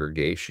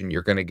congregation.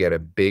 You're going to get a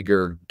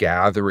bigger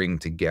gathering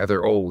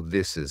together. Oh,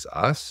 this is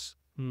us.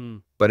 Hmm.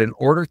 But in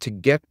order to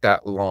get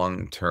that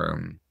long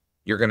term,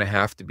 you're going to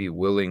have to be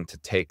willing to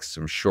take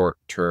some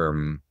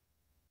short-term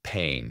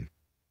pain.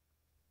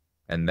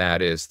 And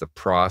that is the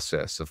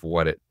process of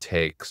what it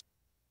takes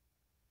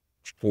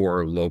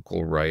for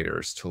local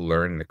writers to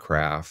learn the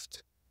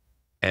craft.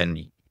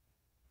 And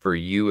for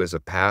you as a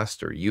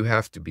pastor, you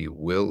have to be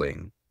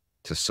willing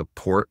to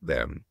support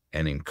them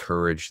and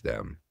encourage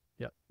them.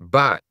 Yep.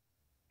 But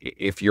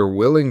if you're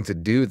willing to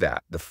do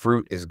that, the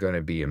fruit is going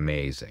to be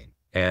amazing.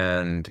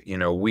 And, you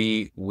know,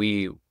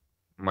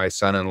 my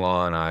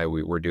son-in-law and I,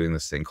 we were doing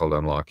this thing called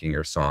Unlocking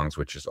Your Songs,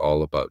 which is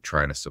all about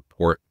trying to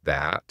support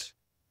that.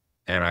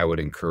 And I would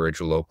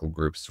encourage local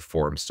groups to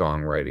form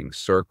songwriting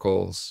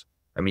circles.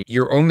 I mean,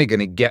 you're only going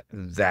to get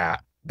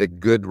the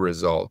good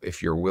result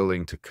if you're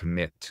willing to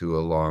commit to a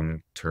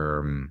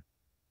long-term,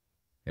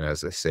 you know,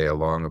 as I say, a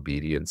long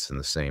obedience in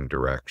the same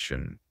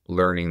direction,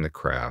 learning the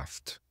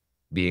craft,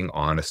 being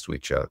honest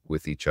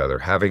with each other,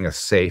 having a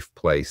safe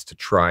place to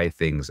try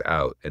things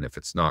out. And if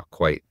it's not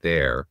quite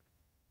there,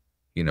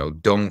 you know,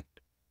 don't,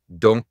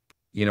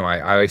 you know,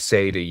 I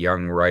say to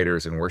young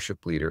writers and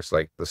worship leaders,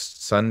 like the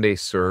Sunday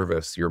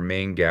service, your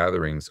main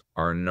gatherings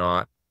are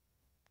not,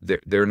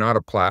 they're not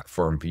a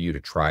platform for you to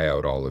try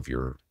out all of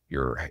your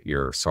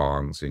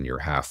songs and your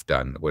half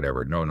done,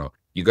 whatever. No,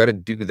 you got to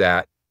do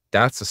that.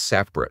 That's a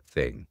separate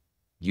thing.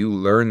 You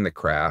learn the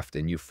craft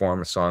and you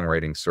form a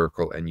songwriting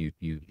circle and you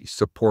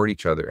support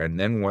each other. And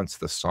then once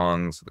the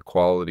songs, the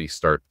quality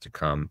start to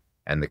come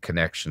and the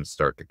connections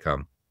start to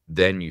come,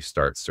 then you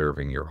start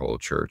serving your whole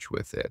church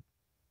with it.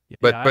 Yeah,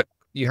 But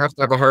you have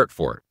to have a heart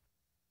for it.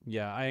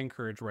 yeah, I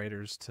encourage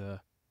writers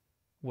to,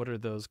 what are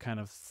those kind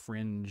of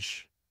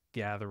fringe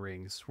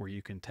gatherings where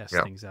you can test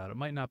Yeah, things out? It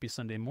might not be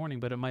Sunday morning,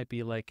 but it might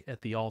be like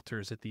at the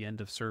altars at the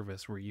end of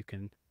service where you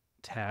can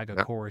tag a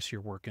yeah, chorus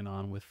you're working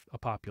on with a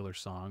popular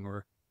song,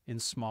 or in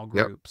small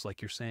yeah, groups,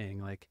 like you're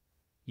saying. Like,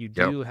 you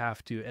yeah, do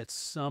have to, at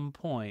some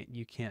point,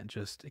 it can't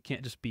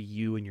just be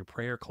you in your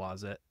prayer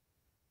closet.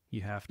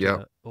 You have yeah,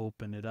 to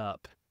open it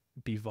up,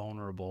 be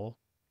vulnerable,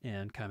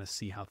 and kind of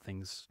see how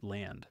things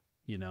land,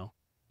 you know?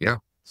 yeah,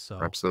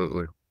 So,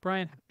 absolutely.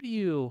 Brian, how do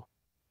you,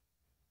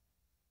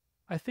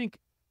 I think,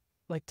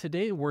 like,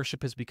 today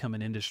worship has become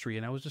an industry,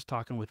 and I was just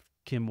talking with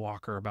Kim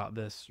Walker about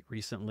this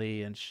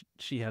recently, and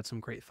she had some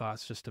great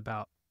thoughts just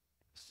about,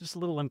 it's just a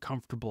little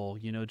uncomfortable,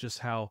 you know, just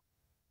how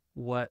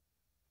what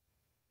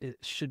it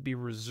should be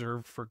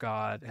reserved for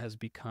God has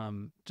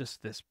become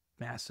just this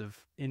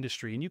massive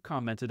industry. And you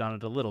commented on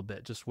it a little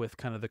bit, just with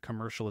kind of the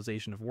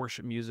commercialization of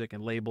worship music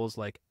and labels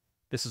like,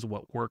 this is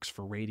what works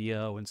for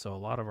radio, and so a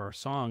lot of our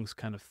songs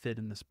kind of fit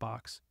in this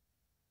box.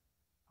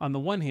 On the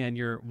one hand,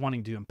 you're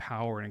wanting to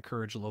empower and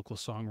encourage local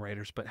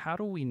songwriters, but how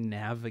do we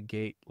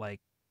navigate,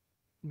 like,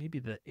 maybe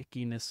the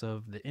ickiness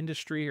of the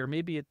industry, or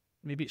maybe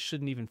it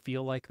shouldn't even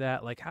feel like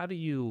that? Like, how do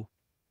you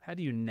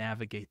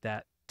navigate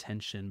that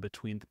tension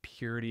between the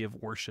purity of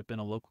worship in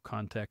a local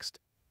context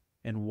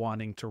and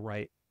wanting to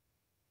write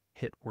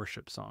hit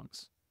worship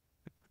songs?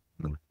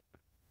 Mm.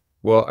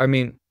 Well, I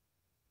mean,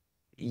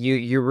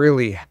 you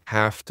really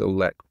have to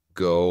let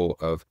go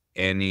of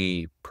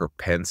any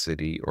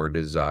propensity or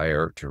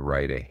desire to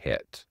write a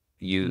hit.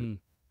 Mm,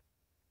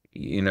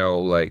 You know,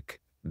 like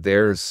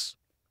there's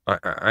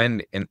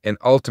and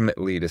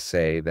ultimately to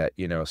say that,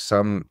 you know,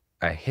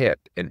 a hit,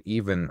 and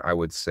even I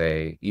would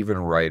say even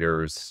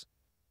writers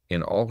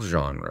in all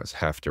genres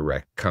have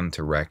to come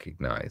to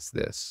recognize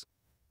this,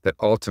 that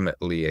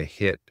ultimately a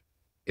hit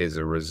is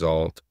a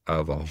result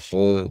of a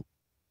whole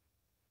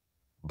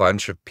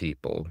bunch of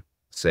people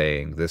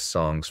saying this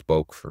song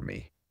spoke for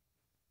me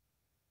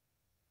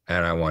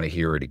and I want to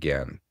hear it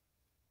again.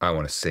 I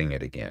want to sing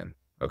it again.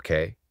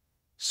 Okay.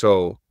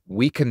 So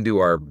we can do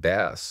our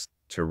best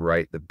to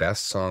write the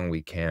best song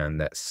we can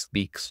that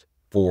speaks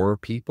for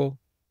people.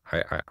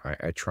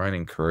 I try and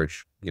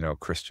encourage, you know,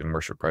 Christian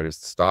worship writers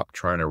to stop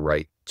trying to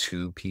write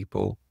to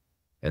people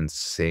and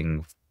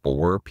sing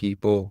for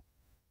people,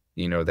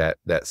 you know, that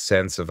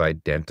sense of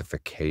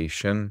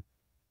identification.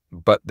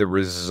 But the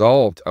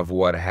result of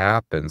what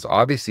happens,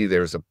 obviously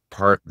there's a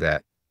part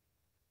that,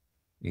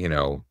 you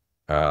know,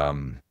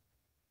 um,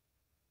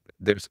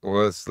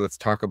 well, let's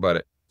talk about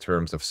it in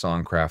terms of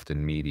songcraft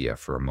and media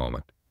for a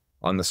moment.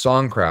 On the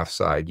songcraft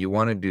side, you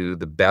want to do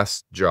the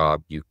best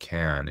job you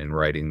can in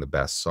writing the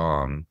best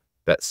song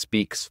that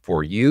speaks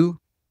for you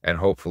and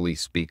hopefully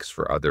speaks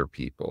for other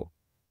people.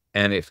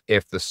 And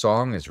if the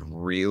song is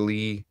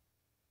really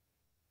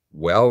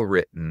well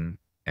written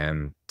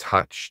and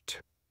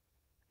touched,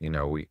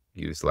 we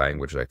use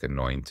language like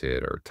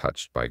anointed or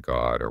touched by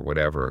God or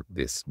whatever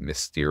this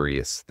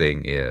mysterious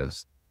thing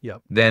is,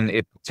 Yep. then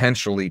it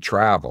potentially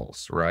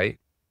travels, right?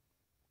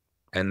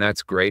 And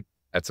that's great.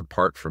 That's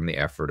apart from the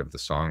effort of the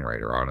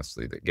songwriter,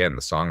 honestly. Again,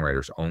 the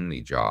songwriter's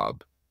only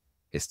job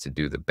is to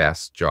do the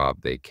best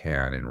job they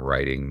can in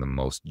writing the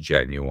most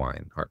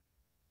genuine heart.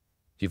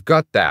 You've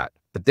got that,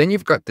 but then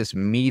you've got this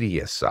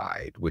media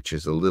side, which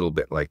is a little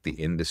bit like the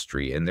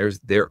industry. And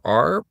there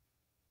are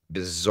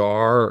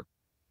bizarre,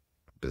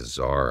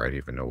 I don't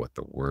even know what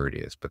the word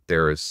is, but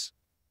there is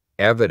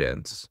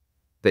evidence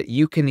that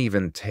you can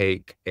even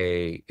take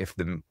if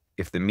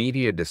the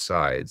media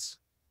decides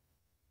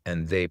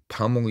and they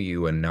pummel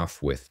you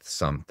enough with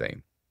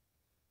something,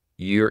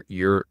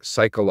 you're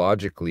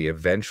psychologically,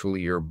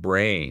 eventually your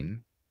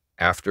brain,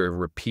 after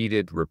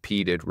repeated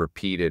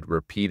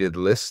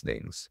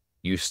listenings,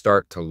 you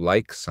start to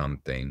like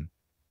something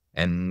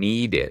and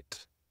need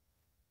it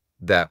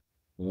that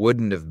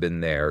wouldn't have been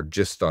there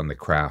just on the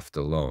craft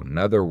alone. In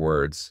other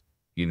words,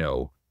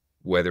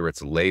 whether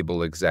it's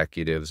label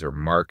executives or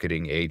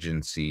marketing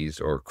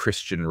agencies or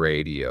Christian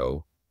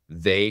radio,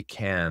 they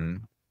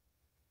can,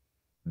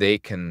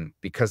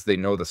 because they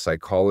know the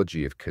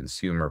psychology of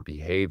consumer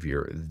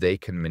behavior, they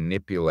can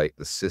manipulate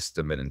the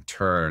system and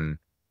turn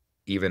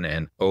even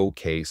an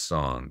okay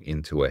song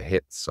into a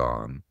hit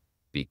song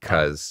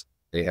because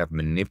they have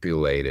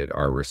manipulated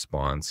our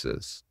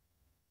responses.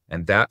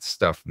 And that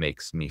stuff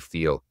makes me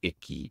feel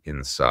icky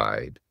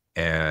inside.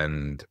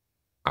 And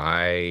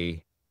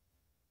I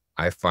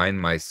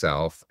find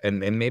myself, and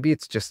maybe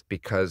it's just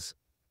because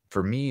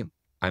for me,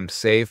 I'm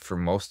saved for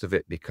most of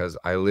it because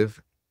I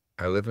live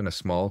in a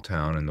small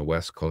town in the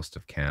west coast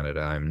of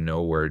Canada. I'm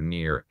nowhere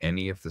near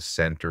any of the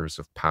centers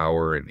of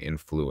power and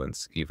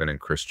influence, even in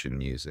Christian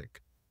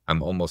music.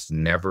 I'm almost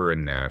never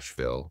in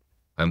Nashville.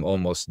 I'm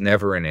almost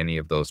never in any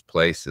of those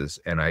places.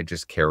 And I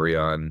just carry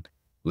on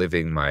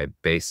living my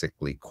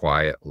basically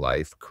quiet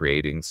life,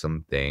 creating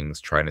some things,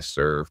 trying to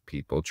serve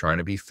people, trying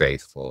to be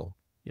faithful.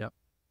 Yep.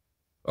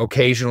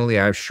 Occasionally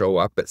I show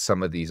up at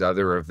some of these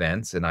other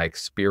events and I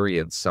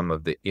experience some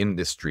of the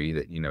industry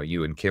that,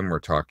 you and Kim were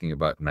talking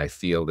about. And I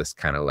feel this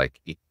kind of like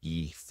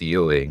icky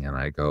feeling. And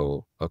I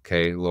go,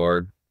 okay,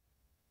 Lord,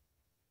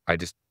 I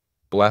just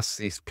bless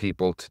these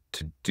people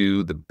to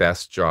do the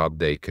best job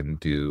they can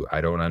do.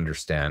 I don't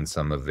understand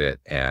some of it.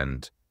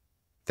 And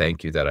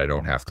thank you that I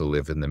don't have to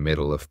live in the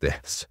middle of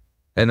this.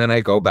 And then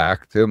I go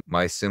back to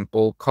my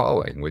simple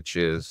calling, which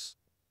is,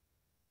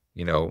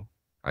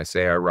 I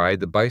say I ride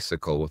the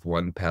bicycle with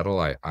one pedal.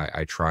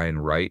 I try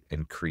and write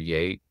and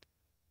create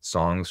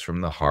songs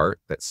from the heart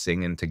that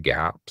sing into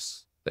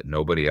gaps that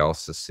nobody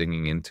else is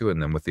singing into.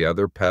 And then with the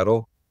other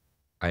pedal,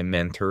 I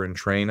mentor and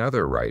train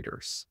other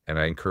writers, and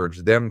I encourage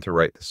them to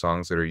write the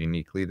songs that are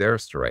uniquely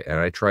theirs to write. And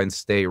I try and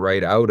stay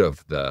right out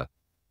of the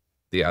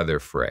other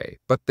fray.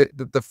 But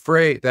the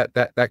fray,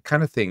 that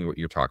kind of thing, what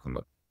you're talking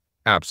about,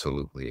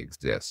 absolutely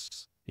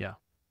exists. Yeah.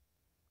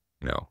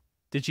 No.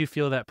 Did you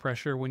feel that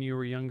pressure when you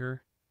were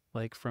younger?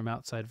 Like from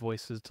outside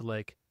voices to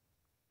like,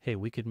 hey,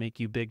 we could make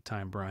you big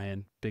time,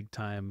 Brian, big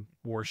time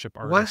worship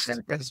artist.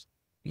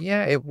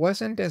 It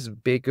wasn't as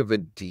big of a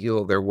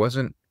deal. There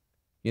wasn't,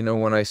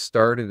 when I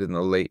started in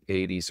the late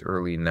 80s,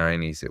 early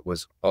 90s, it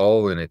was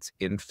all in its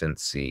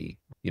infancy.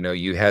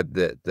 You had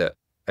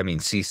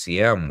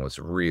CCM was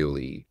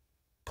really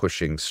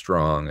pushing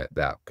strong at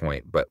that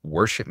point, but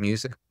worship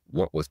music,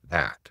 what was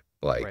that?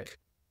 Like, Right.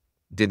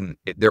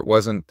 There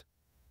wasn't.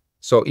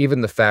 So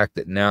even the fact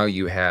that now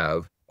you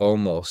have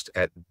almost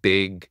at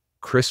big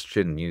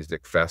Christian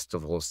music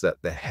festivals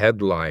that the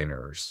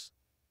headliners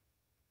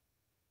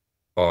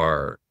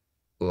are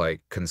like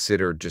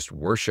considered just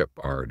worship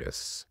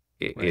artists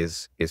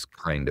is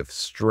kind of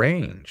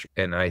strange.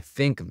 And I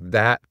think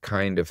that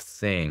kind of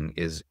thing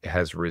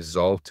has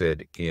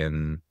resulted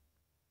in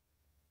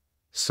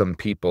some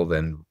people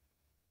then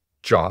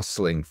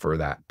jostling for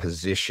that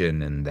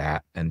position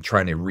and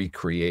trying to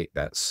recreate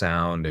that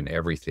sound and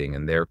everything.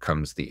 And there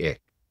comes the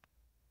ick.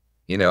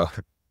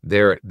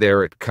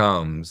 There it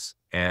comes,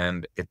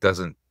 and it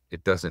doesn't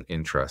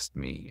interest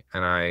me.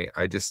 And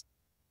I just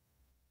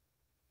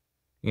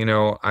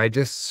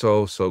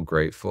so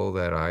grateful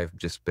that I've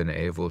just been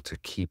able to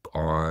keep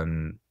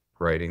on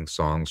writing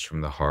songs from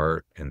the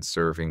heart and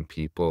serving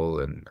people,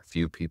 and a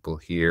few people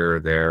here,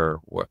 there,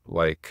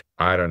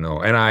 I don't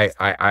know. And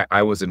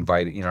I was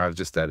invited, I was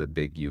just at a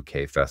big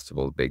UK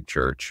festival, a big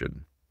church,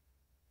 and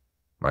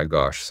my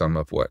gosh, some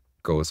of what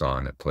goes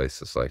on at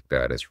places like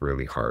that is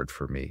really hard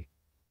for me.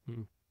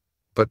 Mm.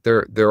 But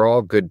they're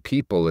all good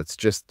people. It's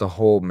just the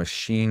whole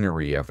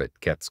machinery of it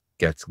gets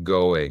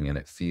going, and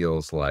it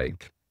feels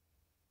like,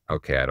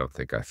 okay, I don't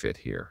think I fit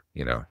here,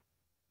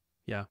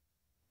 Yeah.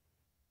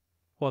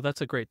 Well,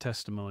 that's a great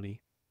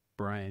testimony,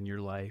 Brian,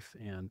 your life,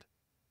 and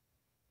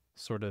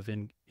sort of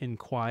in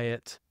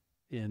quiet,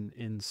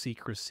 in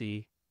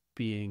secrecy,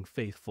 being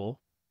faithful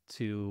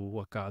to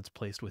what God's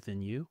placed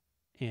within you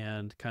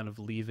and kind of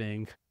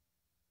leaving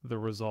the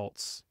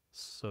results,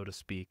 so to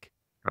speak,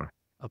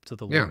 up to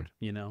the Yeah. Lord,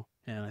 you know?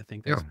 And I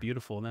think that's Yeah.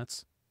 beautiful. And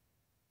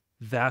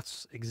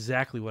that's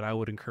exactly what I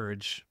would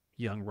encourage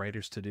young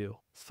writers to do.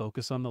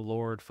 Focus on the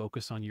Lord,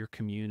 focus on your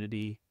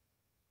community,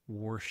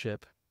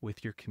 worship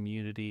with your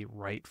community,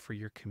 write for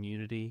your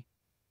community,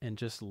 and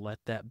just let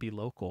that be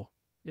local.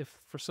 If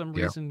for some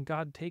Yeah. reason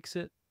God takes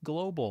it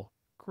global,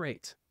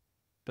 great.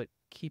 But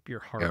keep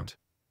your Yeah. heart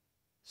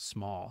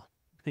small,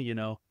 you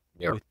know,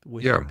 Yeah.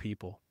 with your Yeah.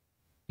 people.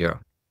 Yeah.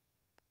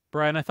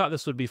 Brian, I thought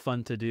this would be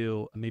fun to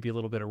do, maybe a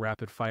little bit of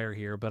rapid fire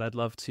here, but I'd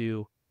love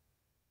to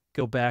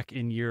go back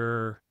in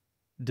your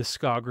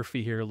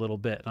discography here a little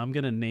bit. And I'm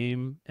going to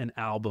name an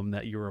album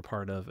that you were a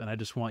part of, and I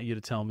just want you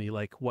to tell me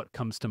like what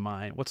comes to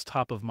mind, what's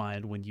top of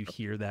mind when you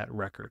hear that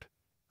record.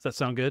 Does that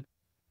sound good?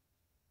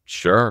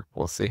 Sure.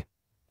 We'll see.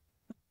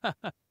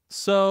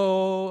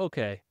 So,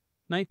 okay.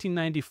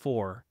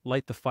 1994,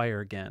 Light the Fire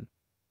Again,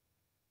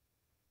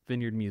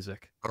 Vineyard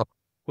Music. Oh,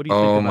 What do you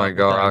think oh my about with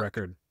that God.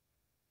 record?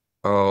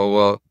 Oh,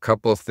 well, a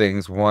couple of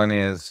things. One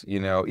is,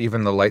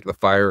 even the Light the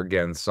Fire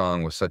Again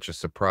song was such a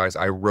surprise.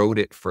 I wrote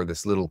it for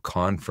this little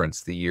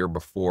conference the year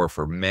before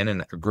for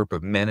a group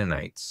of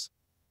Mennonites.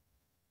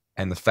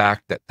 And the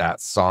fact that that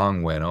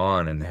song went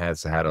on and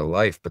has had a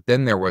life. But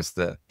then there was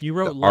the You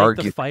wrote Light the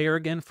argument. Fire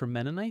Again for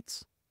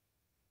Mennonites?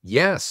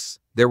 Yes,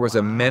 there was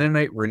a Wow.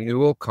 Mennonite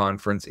renewal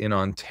conference in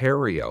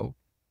Ontario.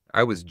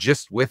 I was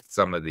just with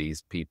some of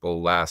these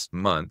people last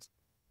month,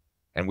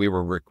 and we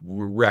were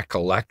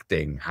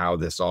recollecting how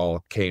this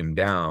all came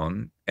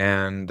down.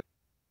 And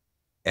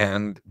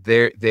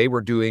they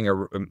were doing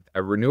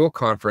a renewal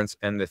conference,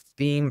 and the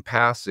theme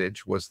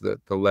passage was the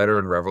letter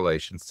in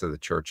Revelations to the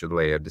church of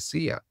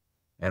Laodicea.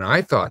 And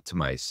I thought to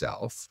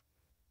myself,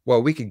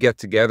 well, we could get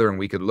together and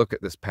we could look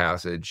at this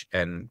passage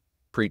and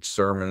preach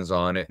sermons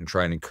on it and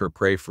try and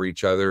pray for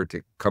each other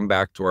to come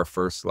back to our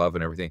first love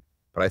and everything.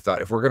 But I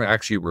thought, if we're going to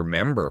actually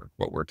remember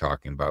what we're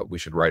talking about, we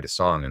should write a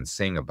song and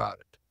sing about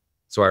it.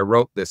 So I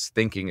wrote this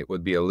thinking it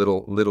would be a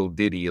little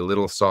ditty, a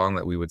little song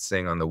that we would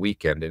sing on the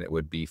weekend, and it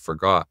would be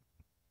forgotten.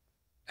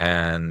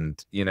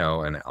 And,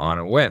 and on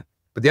it went.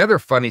 But the other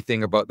funny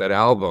thing about that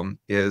album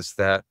is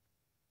that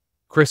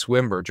Chris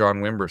Wimber,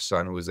 John Wimber's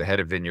son, who was the head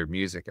of Vineyard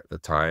Music at the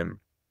time,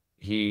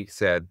 he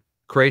said,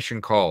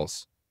 "Creation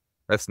Calls.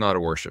 That's not a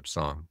worship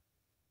song.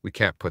 We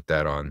can't put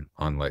that on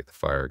Light the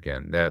Fire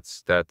Again.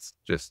 That's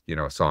just,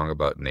 a song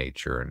about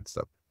nature and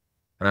stuff."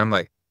 And I'm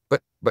like,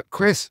 but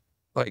Chris,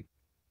 like,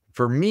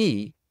 for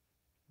me,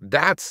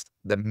 that's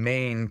the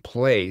main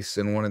place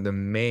and one of the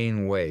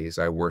main ways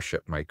I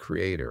worship my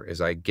Creator is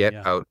I get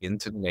Yeah. out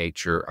into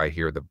nature. I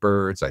hear the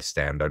birds. I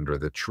stand under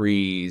the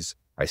trees.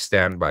 I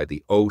stand by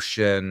the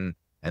ocean,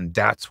 and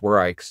that's where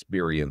I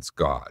experience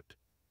God.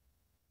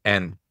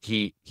 And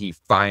he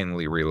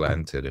finally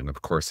relented, and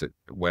of course, it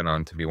went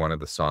on to be one of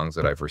the songs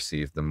that I've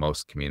received the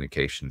most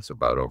communications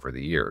about over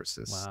the years.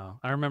 Wow.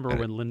 I remember And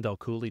when Lindell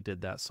Cooley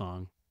did that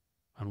song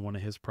on one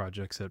of his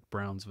projects at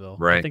Brownsville.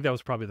 I right, think that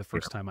was probably the yeah,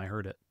 first time I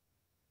heard it.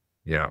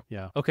 yeah,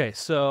 Yeah. Okay,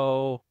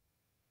 so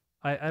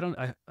I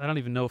don't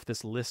even know if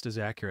this list is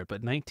accurate,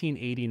 but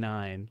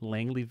 1989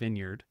 Langley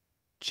Vineyard,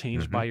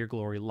 Changed hmm by Your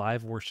Glory,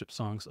 live worship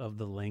songs of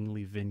the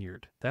Langley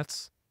Vineyard.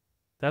 That's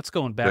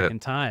going back The in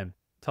time.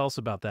 Tell us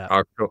about that.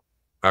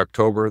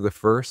 October the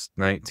 1st,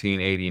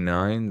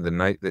 1989, the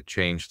night that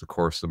changed the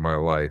course of my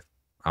life.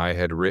 I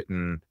had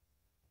written,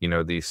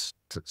 these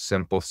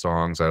simple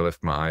songs. I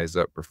Lift My Eyes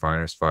Up,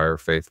 Refiner's Fire,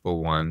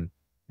 Faithful One.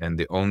 And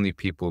the only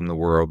people in the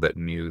world that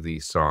knew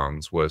these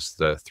songs was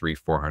the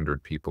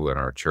 400 people in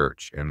our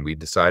church. And we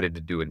decided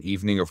to do an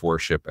evening of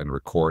worship and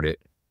record it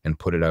and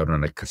put it out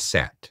on a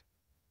cassette,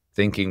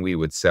 thinking we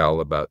would sell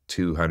about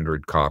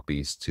 200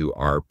 copies to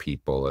our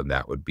people, and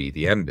that would be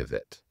the end of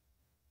it.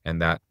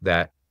 And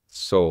that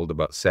sold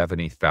about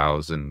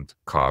 70,000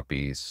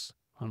 copies,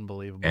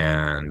 Unbelievable.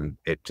 and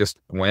it just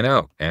went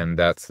out. And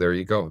there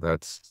you go.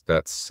 That's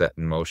set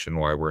in motion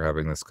why we're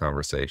having this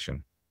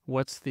conversation.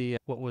 What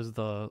was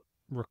the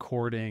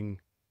recording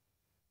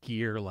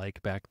gear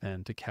like back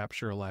then to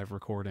capture a live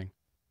recording?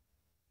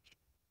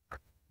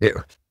 It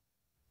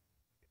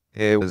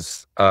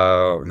was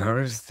now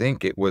I just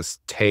think it was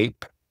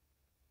tape.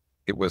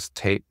 It was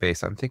tape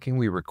based. I'm thinking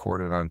we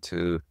recorded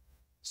onto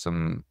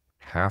some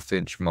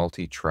half-inch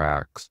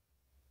multi-tracks.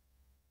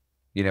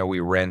 We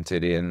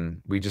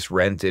just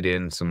rented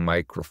in some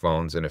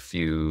microphones and a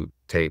few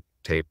tape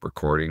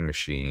recording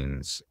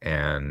machines,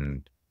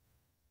 and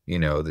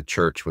the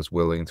church was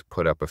willing to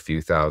put up a few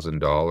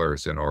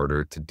 $1,000s in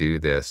order to do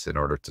this, in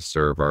order to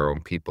serve our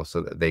own people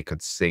so that they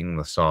could sing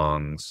the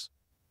songs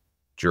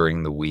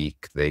during the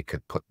week. They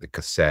could put the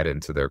cassette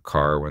into their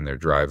car when they're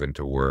driving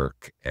to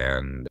work.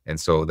 And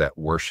so that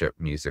worship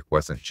music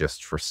wasn't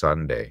just for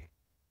Sunday,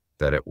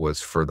 that it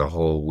was for the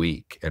whole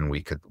week. And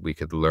we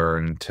could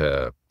learn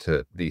to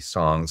these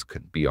songs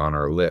could be on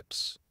our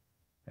lips.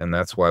 And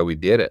that's why we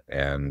did it.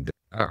 And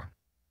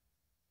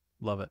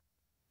Love it.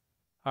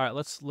 All right,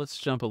 let's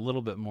jump a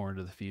little bit more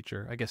into the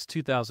future. I guess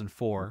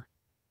 2004,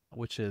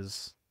 which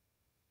is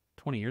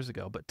 20 years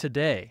ago, but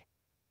today,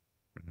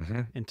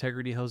 mhm.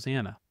 Integrity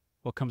Hosanna.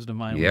 What comes to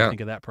mind when you Yeah.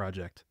 think of that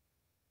project?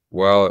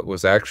 Well, it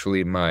was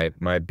actually my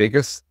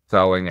biggest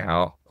selling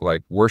out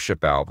like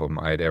worship album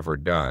I'd ever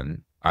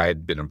done. I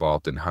had been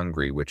involved in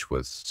Hungry, which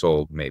was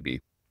sold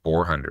maybe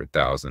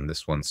 400,000.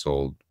 This one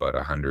sold about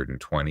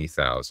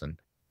 120,000.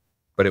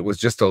 But it was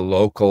just a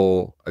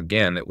local,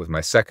 again, it was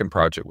my second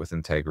project with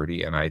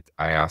Integrity, and I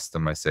asked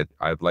them, I said,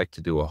 "I'd like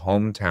to do a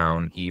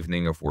hometown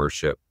evening of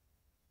worship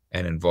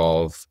and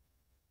involve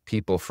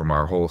people from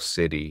our whole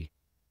city."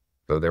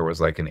 So there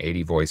was like an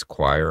 80-voice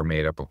choir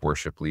made up of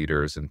worship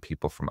leaders and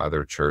people from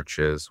other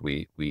churches.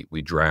 We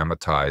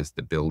dramatized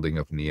the building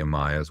of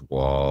Nehemiah's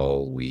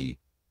wall. We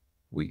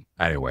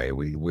anyway,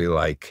 we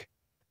like,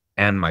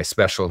 and my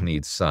special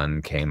needs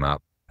son came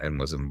up and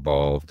was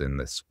involved in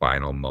this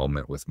final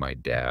moment with my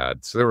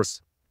dad. So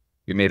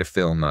we made a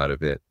film out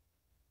of it.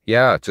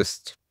 Yeah,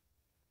 just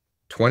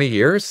 20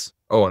 years.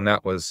 Oh, and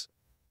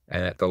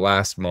at the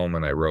last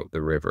moment I wrote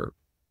The River,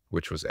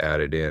 which was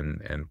added in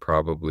and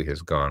probably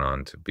has gone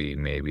on to be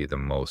maybe the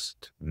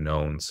most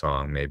known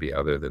song, maybe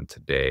other than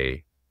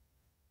Today,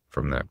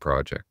 from that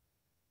project.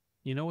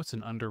 You know what's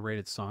an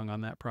underrated song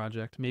on that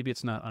project? Maybe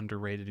it's not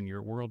underrated in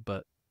your world,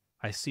 but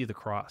I See the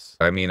Cross.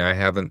 I mean,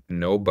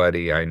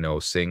 nobody I know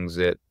sings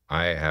it.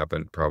 I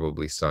haven't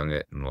probably sung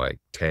it in like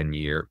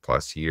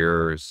 10+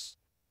 years.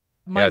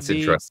 Yeah, Might it's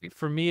be interesting.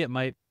 for me. It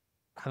might,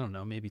 I don't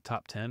know, maybe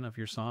top 10 of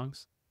your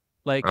songs.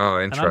 Like, Oh,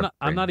 and I'm not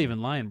interesting.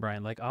 even lying,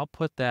 Brian. Like, I'll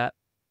put that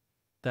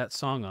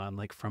song on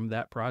like from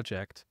that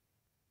project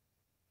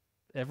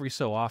every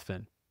so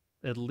often,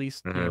 at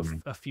least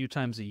Mhm. a few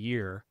times a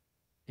year,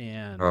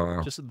 and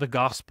Oh, just the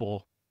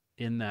gospel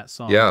in that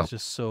song yeah. is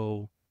just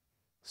so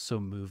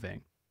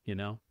moving.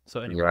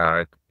 So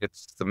anyway,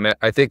 Yeah,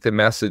 I think the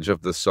message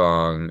of the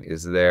song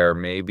is there.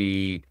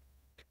 Maybe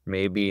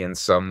in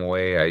some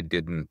way I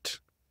didn't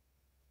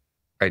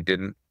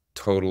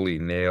totally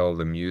nail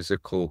the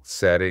musical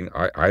setting.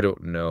 I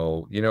don't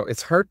know.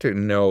 It's hard to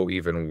know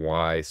even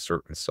why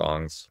certain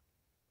songs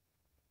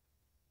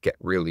get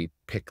really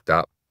picked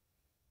up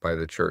by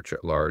the church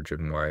at large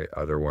and why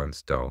other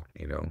ones don't.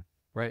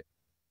 right?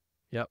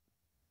 Yep.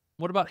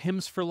 What about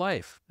Hymns for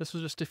Life? This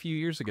was just a few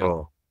years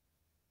ago.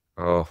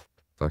 Oh, oh,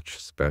 such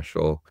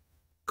special.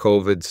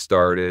 COVID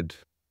started,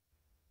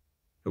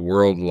 the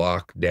world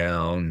locked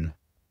down.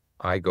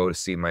 I go to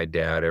see my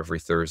dad every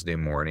Thursday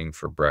morning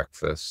for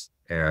breakfast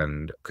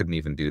and couldn't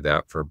even do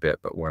that for a bit.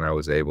 But when I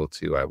was able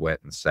to, I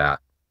went and sat.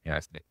 Yeah,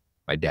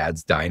 my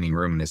dad's dining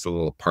room in his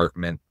little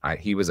apartment.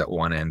 He was at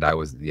one end, I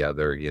was at the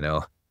other,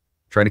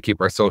 trying to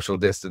keep our social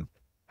distance.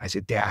 I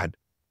said, "Dad,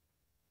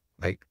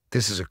 like,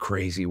 this is a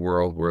crazy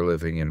world we're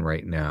living in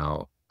right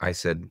now." I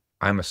said,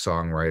 "I'm a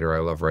songwriter. I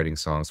love writing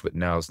songs, but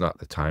now's not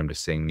the time to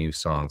sing new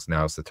songs.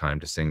 Now's the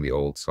time to sing the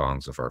old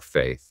songs of our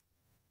faith.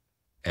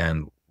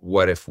 And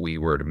what if we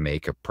were to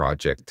make a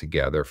project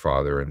together,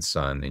 father and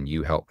son, and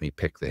you help me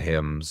pick the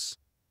hymns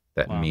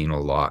that Wow. mean a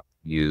lot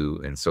to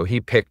you?" And so he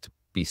picked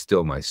Be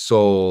Still My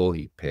Soul.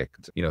 He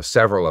picked,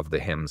 several of the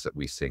hymns that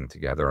we sing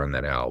together on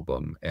that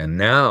album. And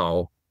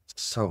now,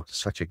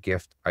 such a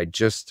gift.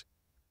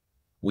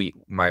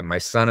 My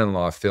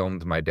son-in-law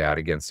filmed my dad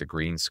against a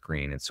green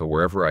screen, and so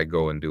wherever I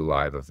go and do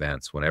live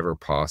events, whenever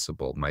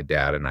possible, my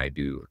dad and I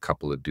do a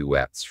couple of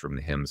duets from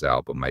the hymns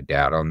album. My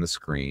dad on the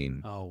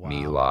screen, Oh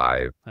me wow,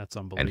 live, that's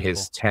and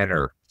his unbelievable.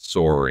 tenor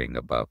soaring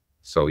above.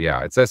 So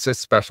yeah, it's a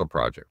special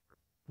project.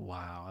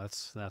 Wow,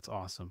 that's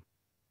awesome.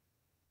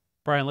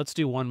 Brian, let's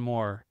do one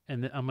more,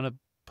 and then I'm gonna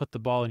put the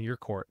ball in your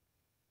court.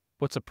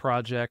 What's a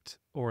project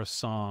or a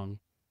song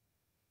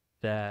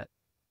that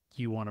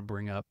you want to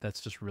bring up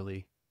that's just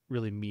really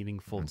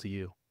meaningful Mhm. to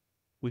you?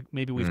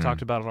 Maybe we've talked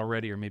Mm. about it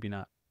already, or maybe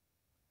not.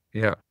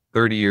 Yeah,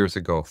 30 years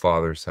ago,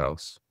 Father's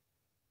House.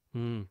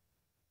 Hmm.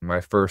 My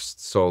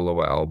first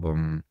solo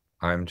album.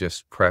 I'm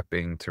just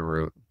prepping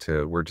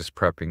we're just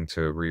prepping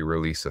to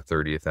re-release a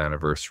 30th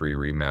anniversary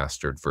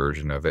remastered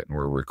version of it, and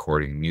we're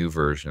recording new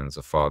versions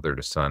of Father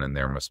to Son and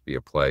There Must Be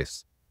a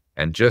Place.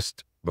 And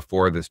just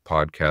before this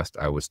podcast,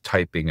 I was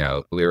typing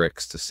out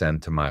lyrics to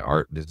send to my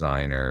art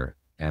designer,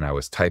 and I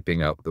was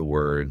typing out the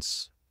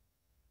words,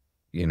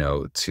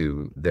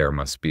 to There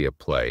Must Be a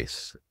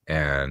Place.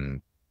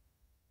 And,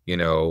 you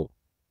know,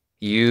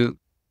 you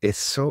it's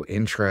so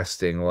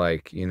interesting,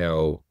 like,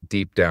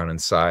 deep down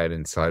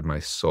inside my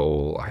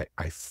soul,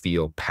 I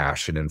feel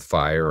passion and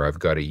fire. I've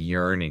got a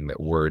yearning that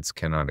words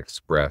cannot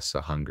express, a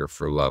hunger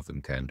for love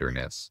and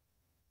tenderness.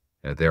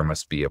 There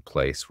must be a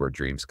place where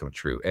dreams come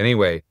true.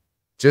 Anyway,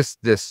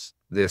 just this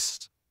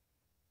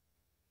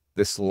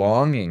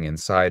longing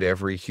inside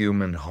every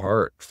human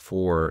heart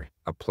for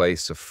a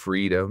place of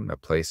freedom, a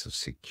place of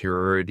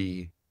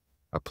security,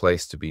 a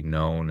place to be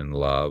known and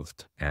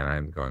loved. And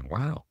I'm going,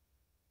 wow,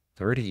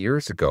 30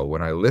 years ago,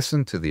 when I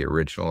listened to the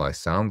original, I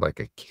sound like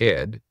a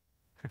kid.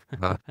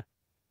 Uh,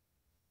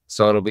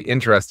 so it'll be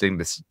interesting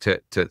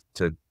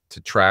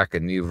to track a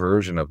new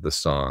version of the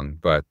song,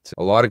 but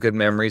a lot of good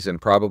memories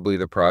and probably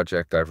the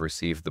project I've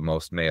received the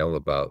most mail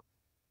about.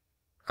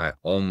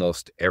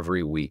 Almost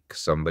every week,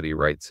 somebody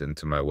writes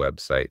into my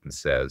website and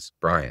says,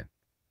 "Brian,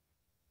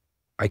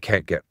 I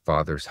can't get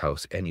Father's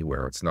House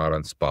anywhere. It's not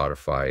on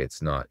Spotify.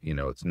 It's not,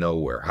 it's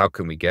nowhere. How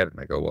can we get it? And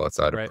I go, well, it's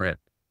out of Right. print.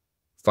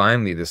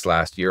 Finally, this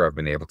last year, I've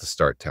been able to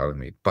start telling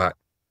me, but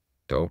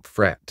don't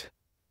fret.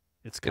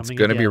 It's It's coming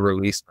going to be again.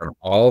 released on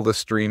all the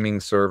streaming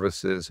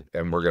services,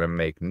 and we're going to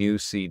make new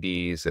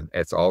CDs, and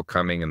it's all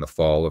coming in the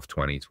fall of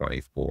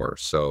 2024.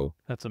 So,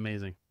 That's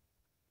amazing.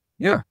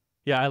 yeah.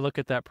 Yeah, I look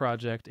at that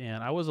project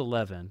and I was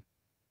 11.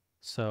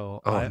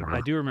 So Oh,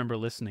 I do remember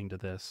listening to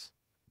this,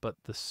 but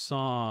the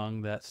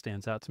song that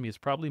stands out to me is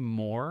probably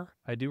More.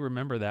 I do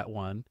remember that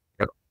one,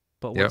 yep.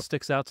 but what Yep.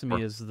 sticks out to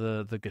me is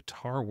the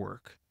guitar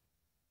work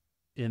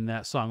in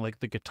that song, like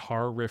the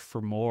guitar riff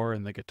for More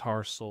and the guitar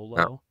Yeah.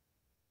 solo.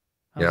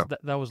 Yeah.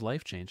 That was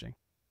life-changing.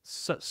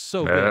 So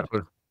That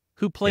good. was,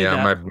 Who played yeah.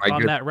 that My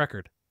on good, that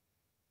record?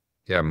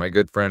 yeah. My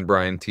good friend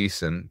Brian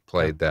Thiessen Yeah.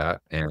 played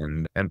that,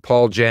 and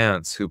Paul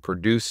Jantz, who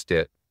produced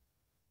it.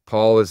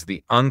 Paul is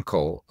the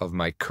uncle of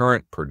my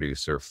current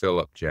producer,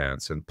 Philip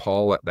Jantz, and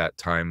Paul at that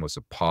time was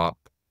a pop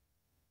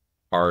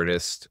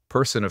artist,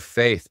 person of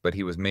faith, but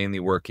he was mainly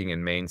working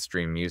in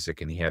mainstream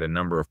music, and he had a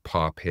number of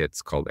pop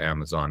hits called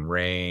Amazon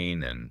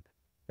Rain and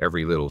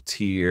Every Little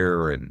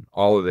Tear and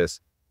all of this.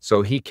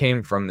 So he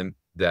came from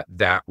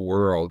that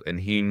world, and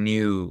he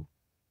knew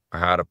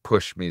how to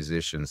push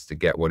musicians to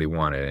get what he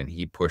wanted, and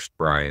he pushed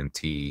Brian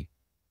T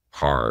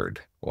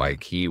hard.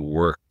 Like, he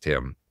worked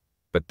him.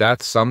 But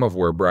that's some of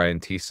where Brian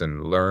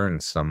Thiessen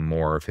learned some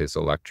more of his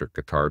electric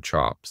guitar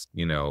chops,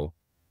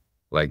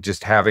 like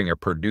just having a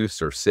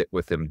producer sit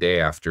with him day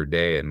after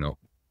day and know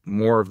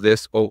more of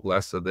this, oh,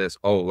 less of this,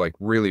 oh, like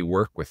really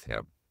work with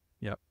him.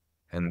 Yep.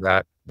 And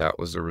that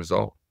was the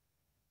result.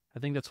 I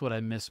think that's what I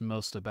miss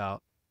most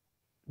about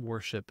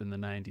worship in the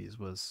 90s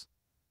was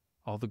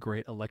all the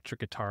great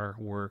electric guitar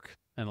work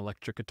and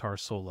electric guitar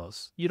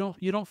solos. You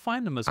don't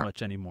find them as Uh,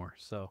 much anymore.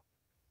 So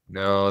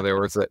No, there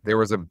was a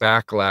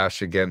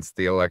backlash against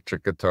the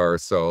electric guitar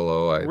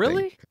solo, I think.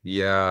 really?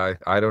 Yeah,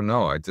 I don't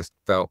know. I just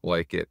felt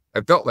like it.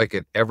 I felt like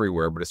it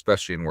everywhere, but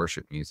especially in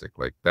worship music,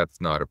 like that's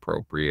not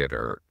appropriate.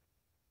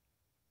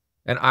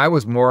 And I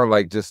was more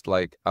like just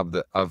like of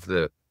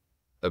the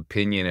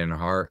opinion and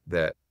heart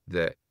that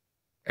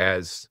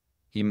as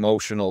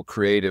emotional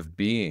creative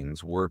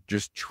beings, we're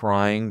just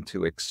trying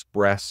to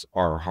express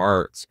our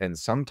hearts, and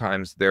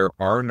sometimes there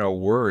are no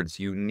words.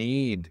 You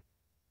need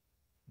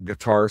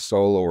guitar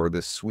solo or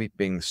this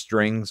sweeping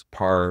strings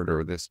part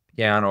or this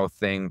piano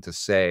thing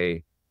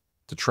to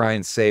try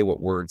and say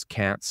what words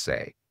can't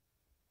say,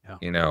 Yeah.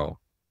 you know,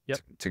 Yep.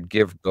 to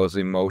give those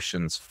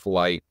emotions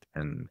flight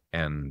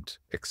and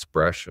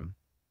expression.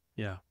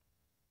 Yeah.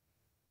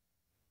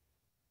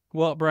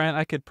 Well, Brian,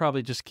 I could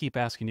probably just keep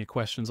asking you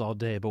questions all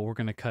day, but we're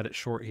going to cut it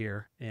short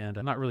here. And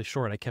not really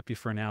short. I kept you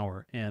for an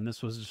hour, and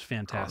this was just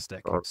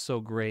fantastic. Uh, So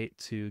great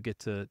to get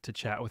to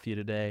chat with you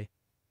today.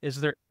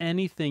 Is there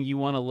anything you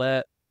want to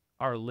let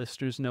our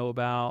listeners know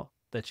about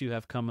that you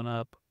have coming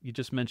up? You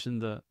just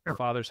mentioned the yeah,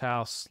 Father's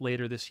House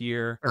later this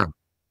year, yeah,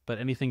 but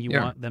anything you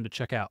yeah. want them to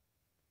check out?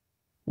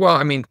 Well,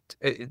 I mean,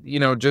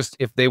 just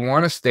if they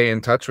want to stay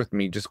in touch with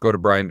me, just go to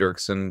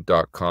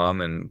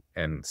briandoerksen.com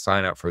and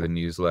sign up for the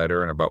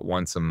newsletter. And about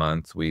once a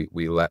month, we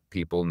let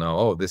people know,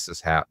 oh, this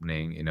is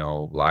happening,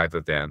 live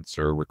events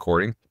or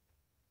recording.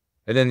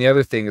 And then the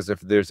other thing is, if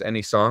there's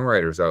any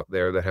songwriters out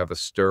there that have a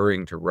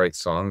stirring to write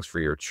songs for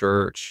your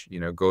church,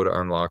 go to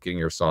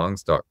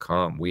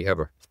unlockingyoursongs.com. We have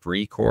a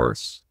free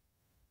course.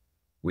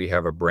 We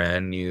have a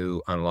brand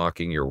new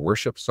Unlocking Your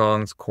Worship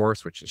Songs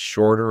course, which is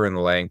shorter in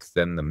length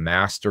than the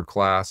master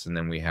class. And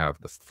then we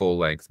have the full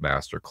length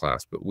master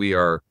class. But we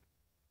are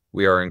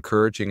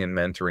encouraging and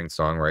mentoring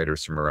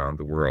songwriters from around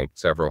the world,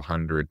 several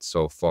hundred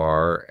so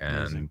far.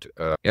 Amazing.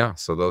 And yeah,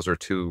 so those are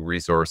two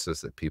resources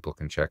that people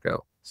can check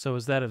out. So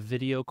is that a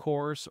video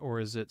course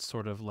or is it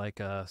sort of like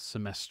a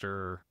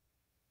semester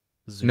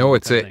No, Zoom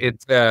it's type thing?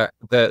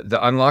 the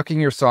Unlocking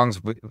Your Songs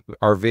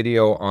are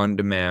video on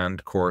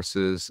demand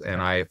courses,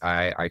 and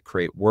Okay. I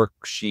create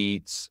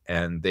worksheets,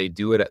 and they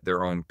do it at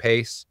their own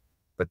pace.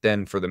 But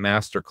then for the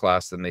master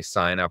class, then they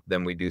sign up.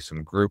 Then we do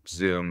some group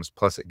Zooms.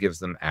 Plus, it gives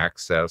them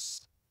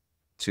access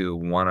to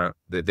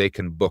that they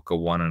can book a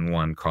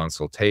one-on-one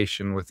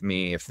consultation with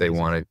me if they Amazing.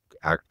 want to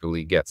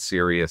actually get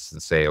serious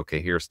and say,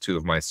 okay, here's two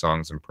of my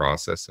songs in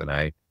process, and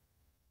I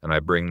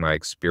bring my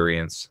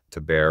experience to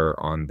bear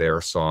on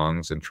their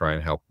songs and try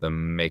and help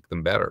them make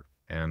them better.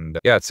 And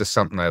yeah, it's just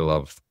something I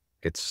love.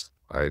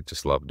 I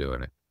just love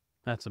doing it.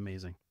 That's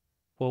amazing.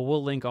 Well,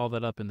 we'll link all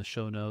that up in the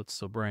show notes.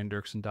 So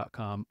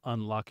briandoerksen.com,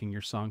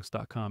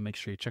 unlockingyoursongs.com. Make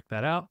sure you check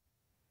that out.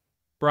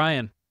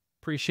 Brian,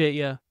 appreciate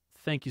you.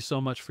 Thank you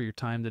so much for your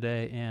time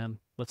today, and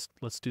let's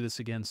do this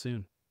again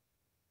soon.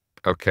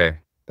 Okay.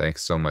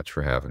 Thanks so much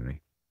for having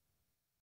me.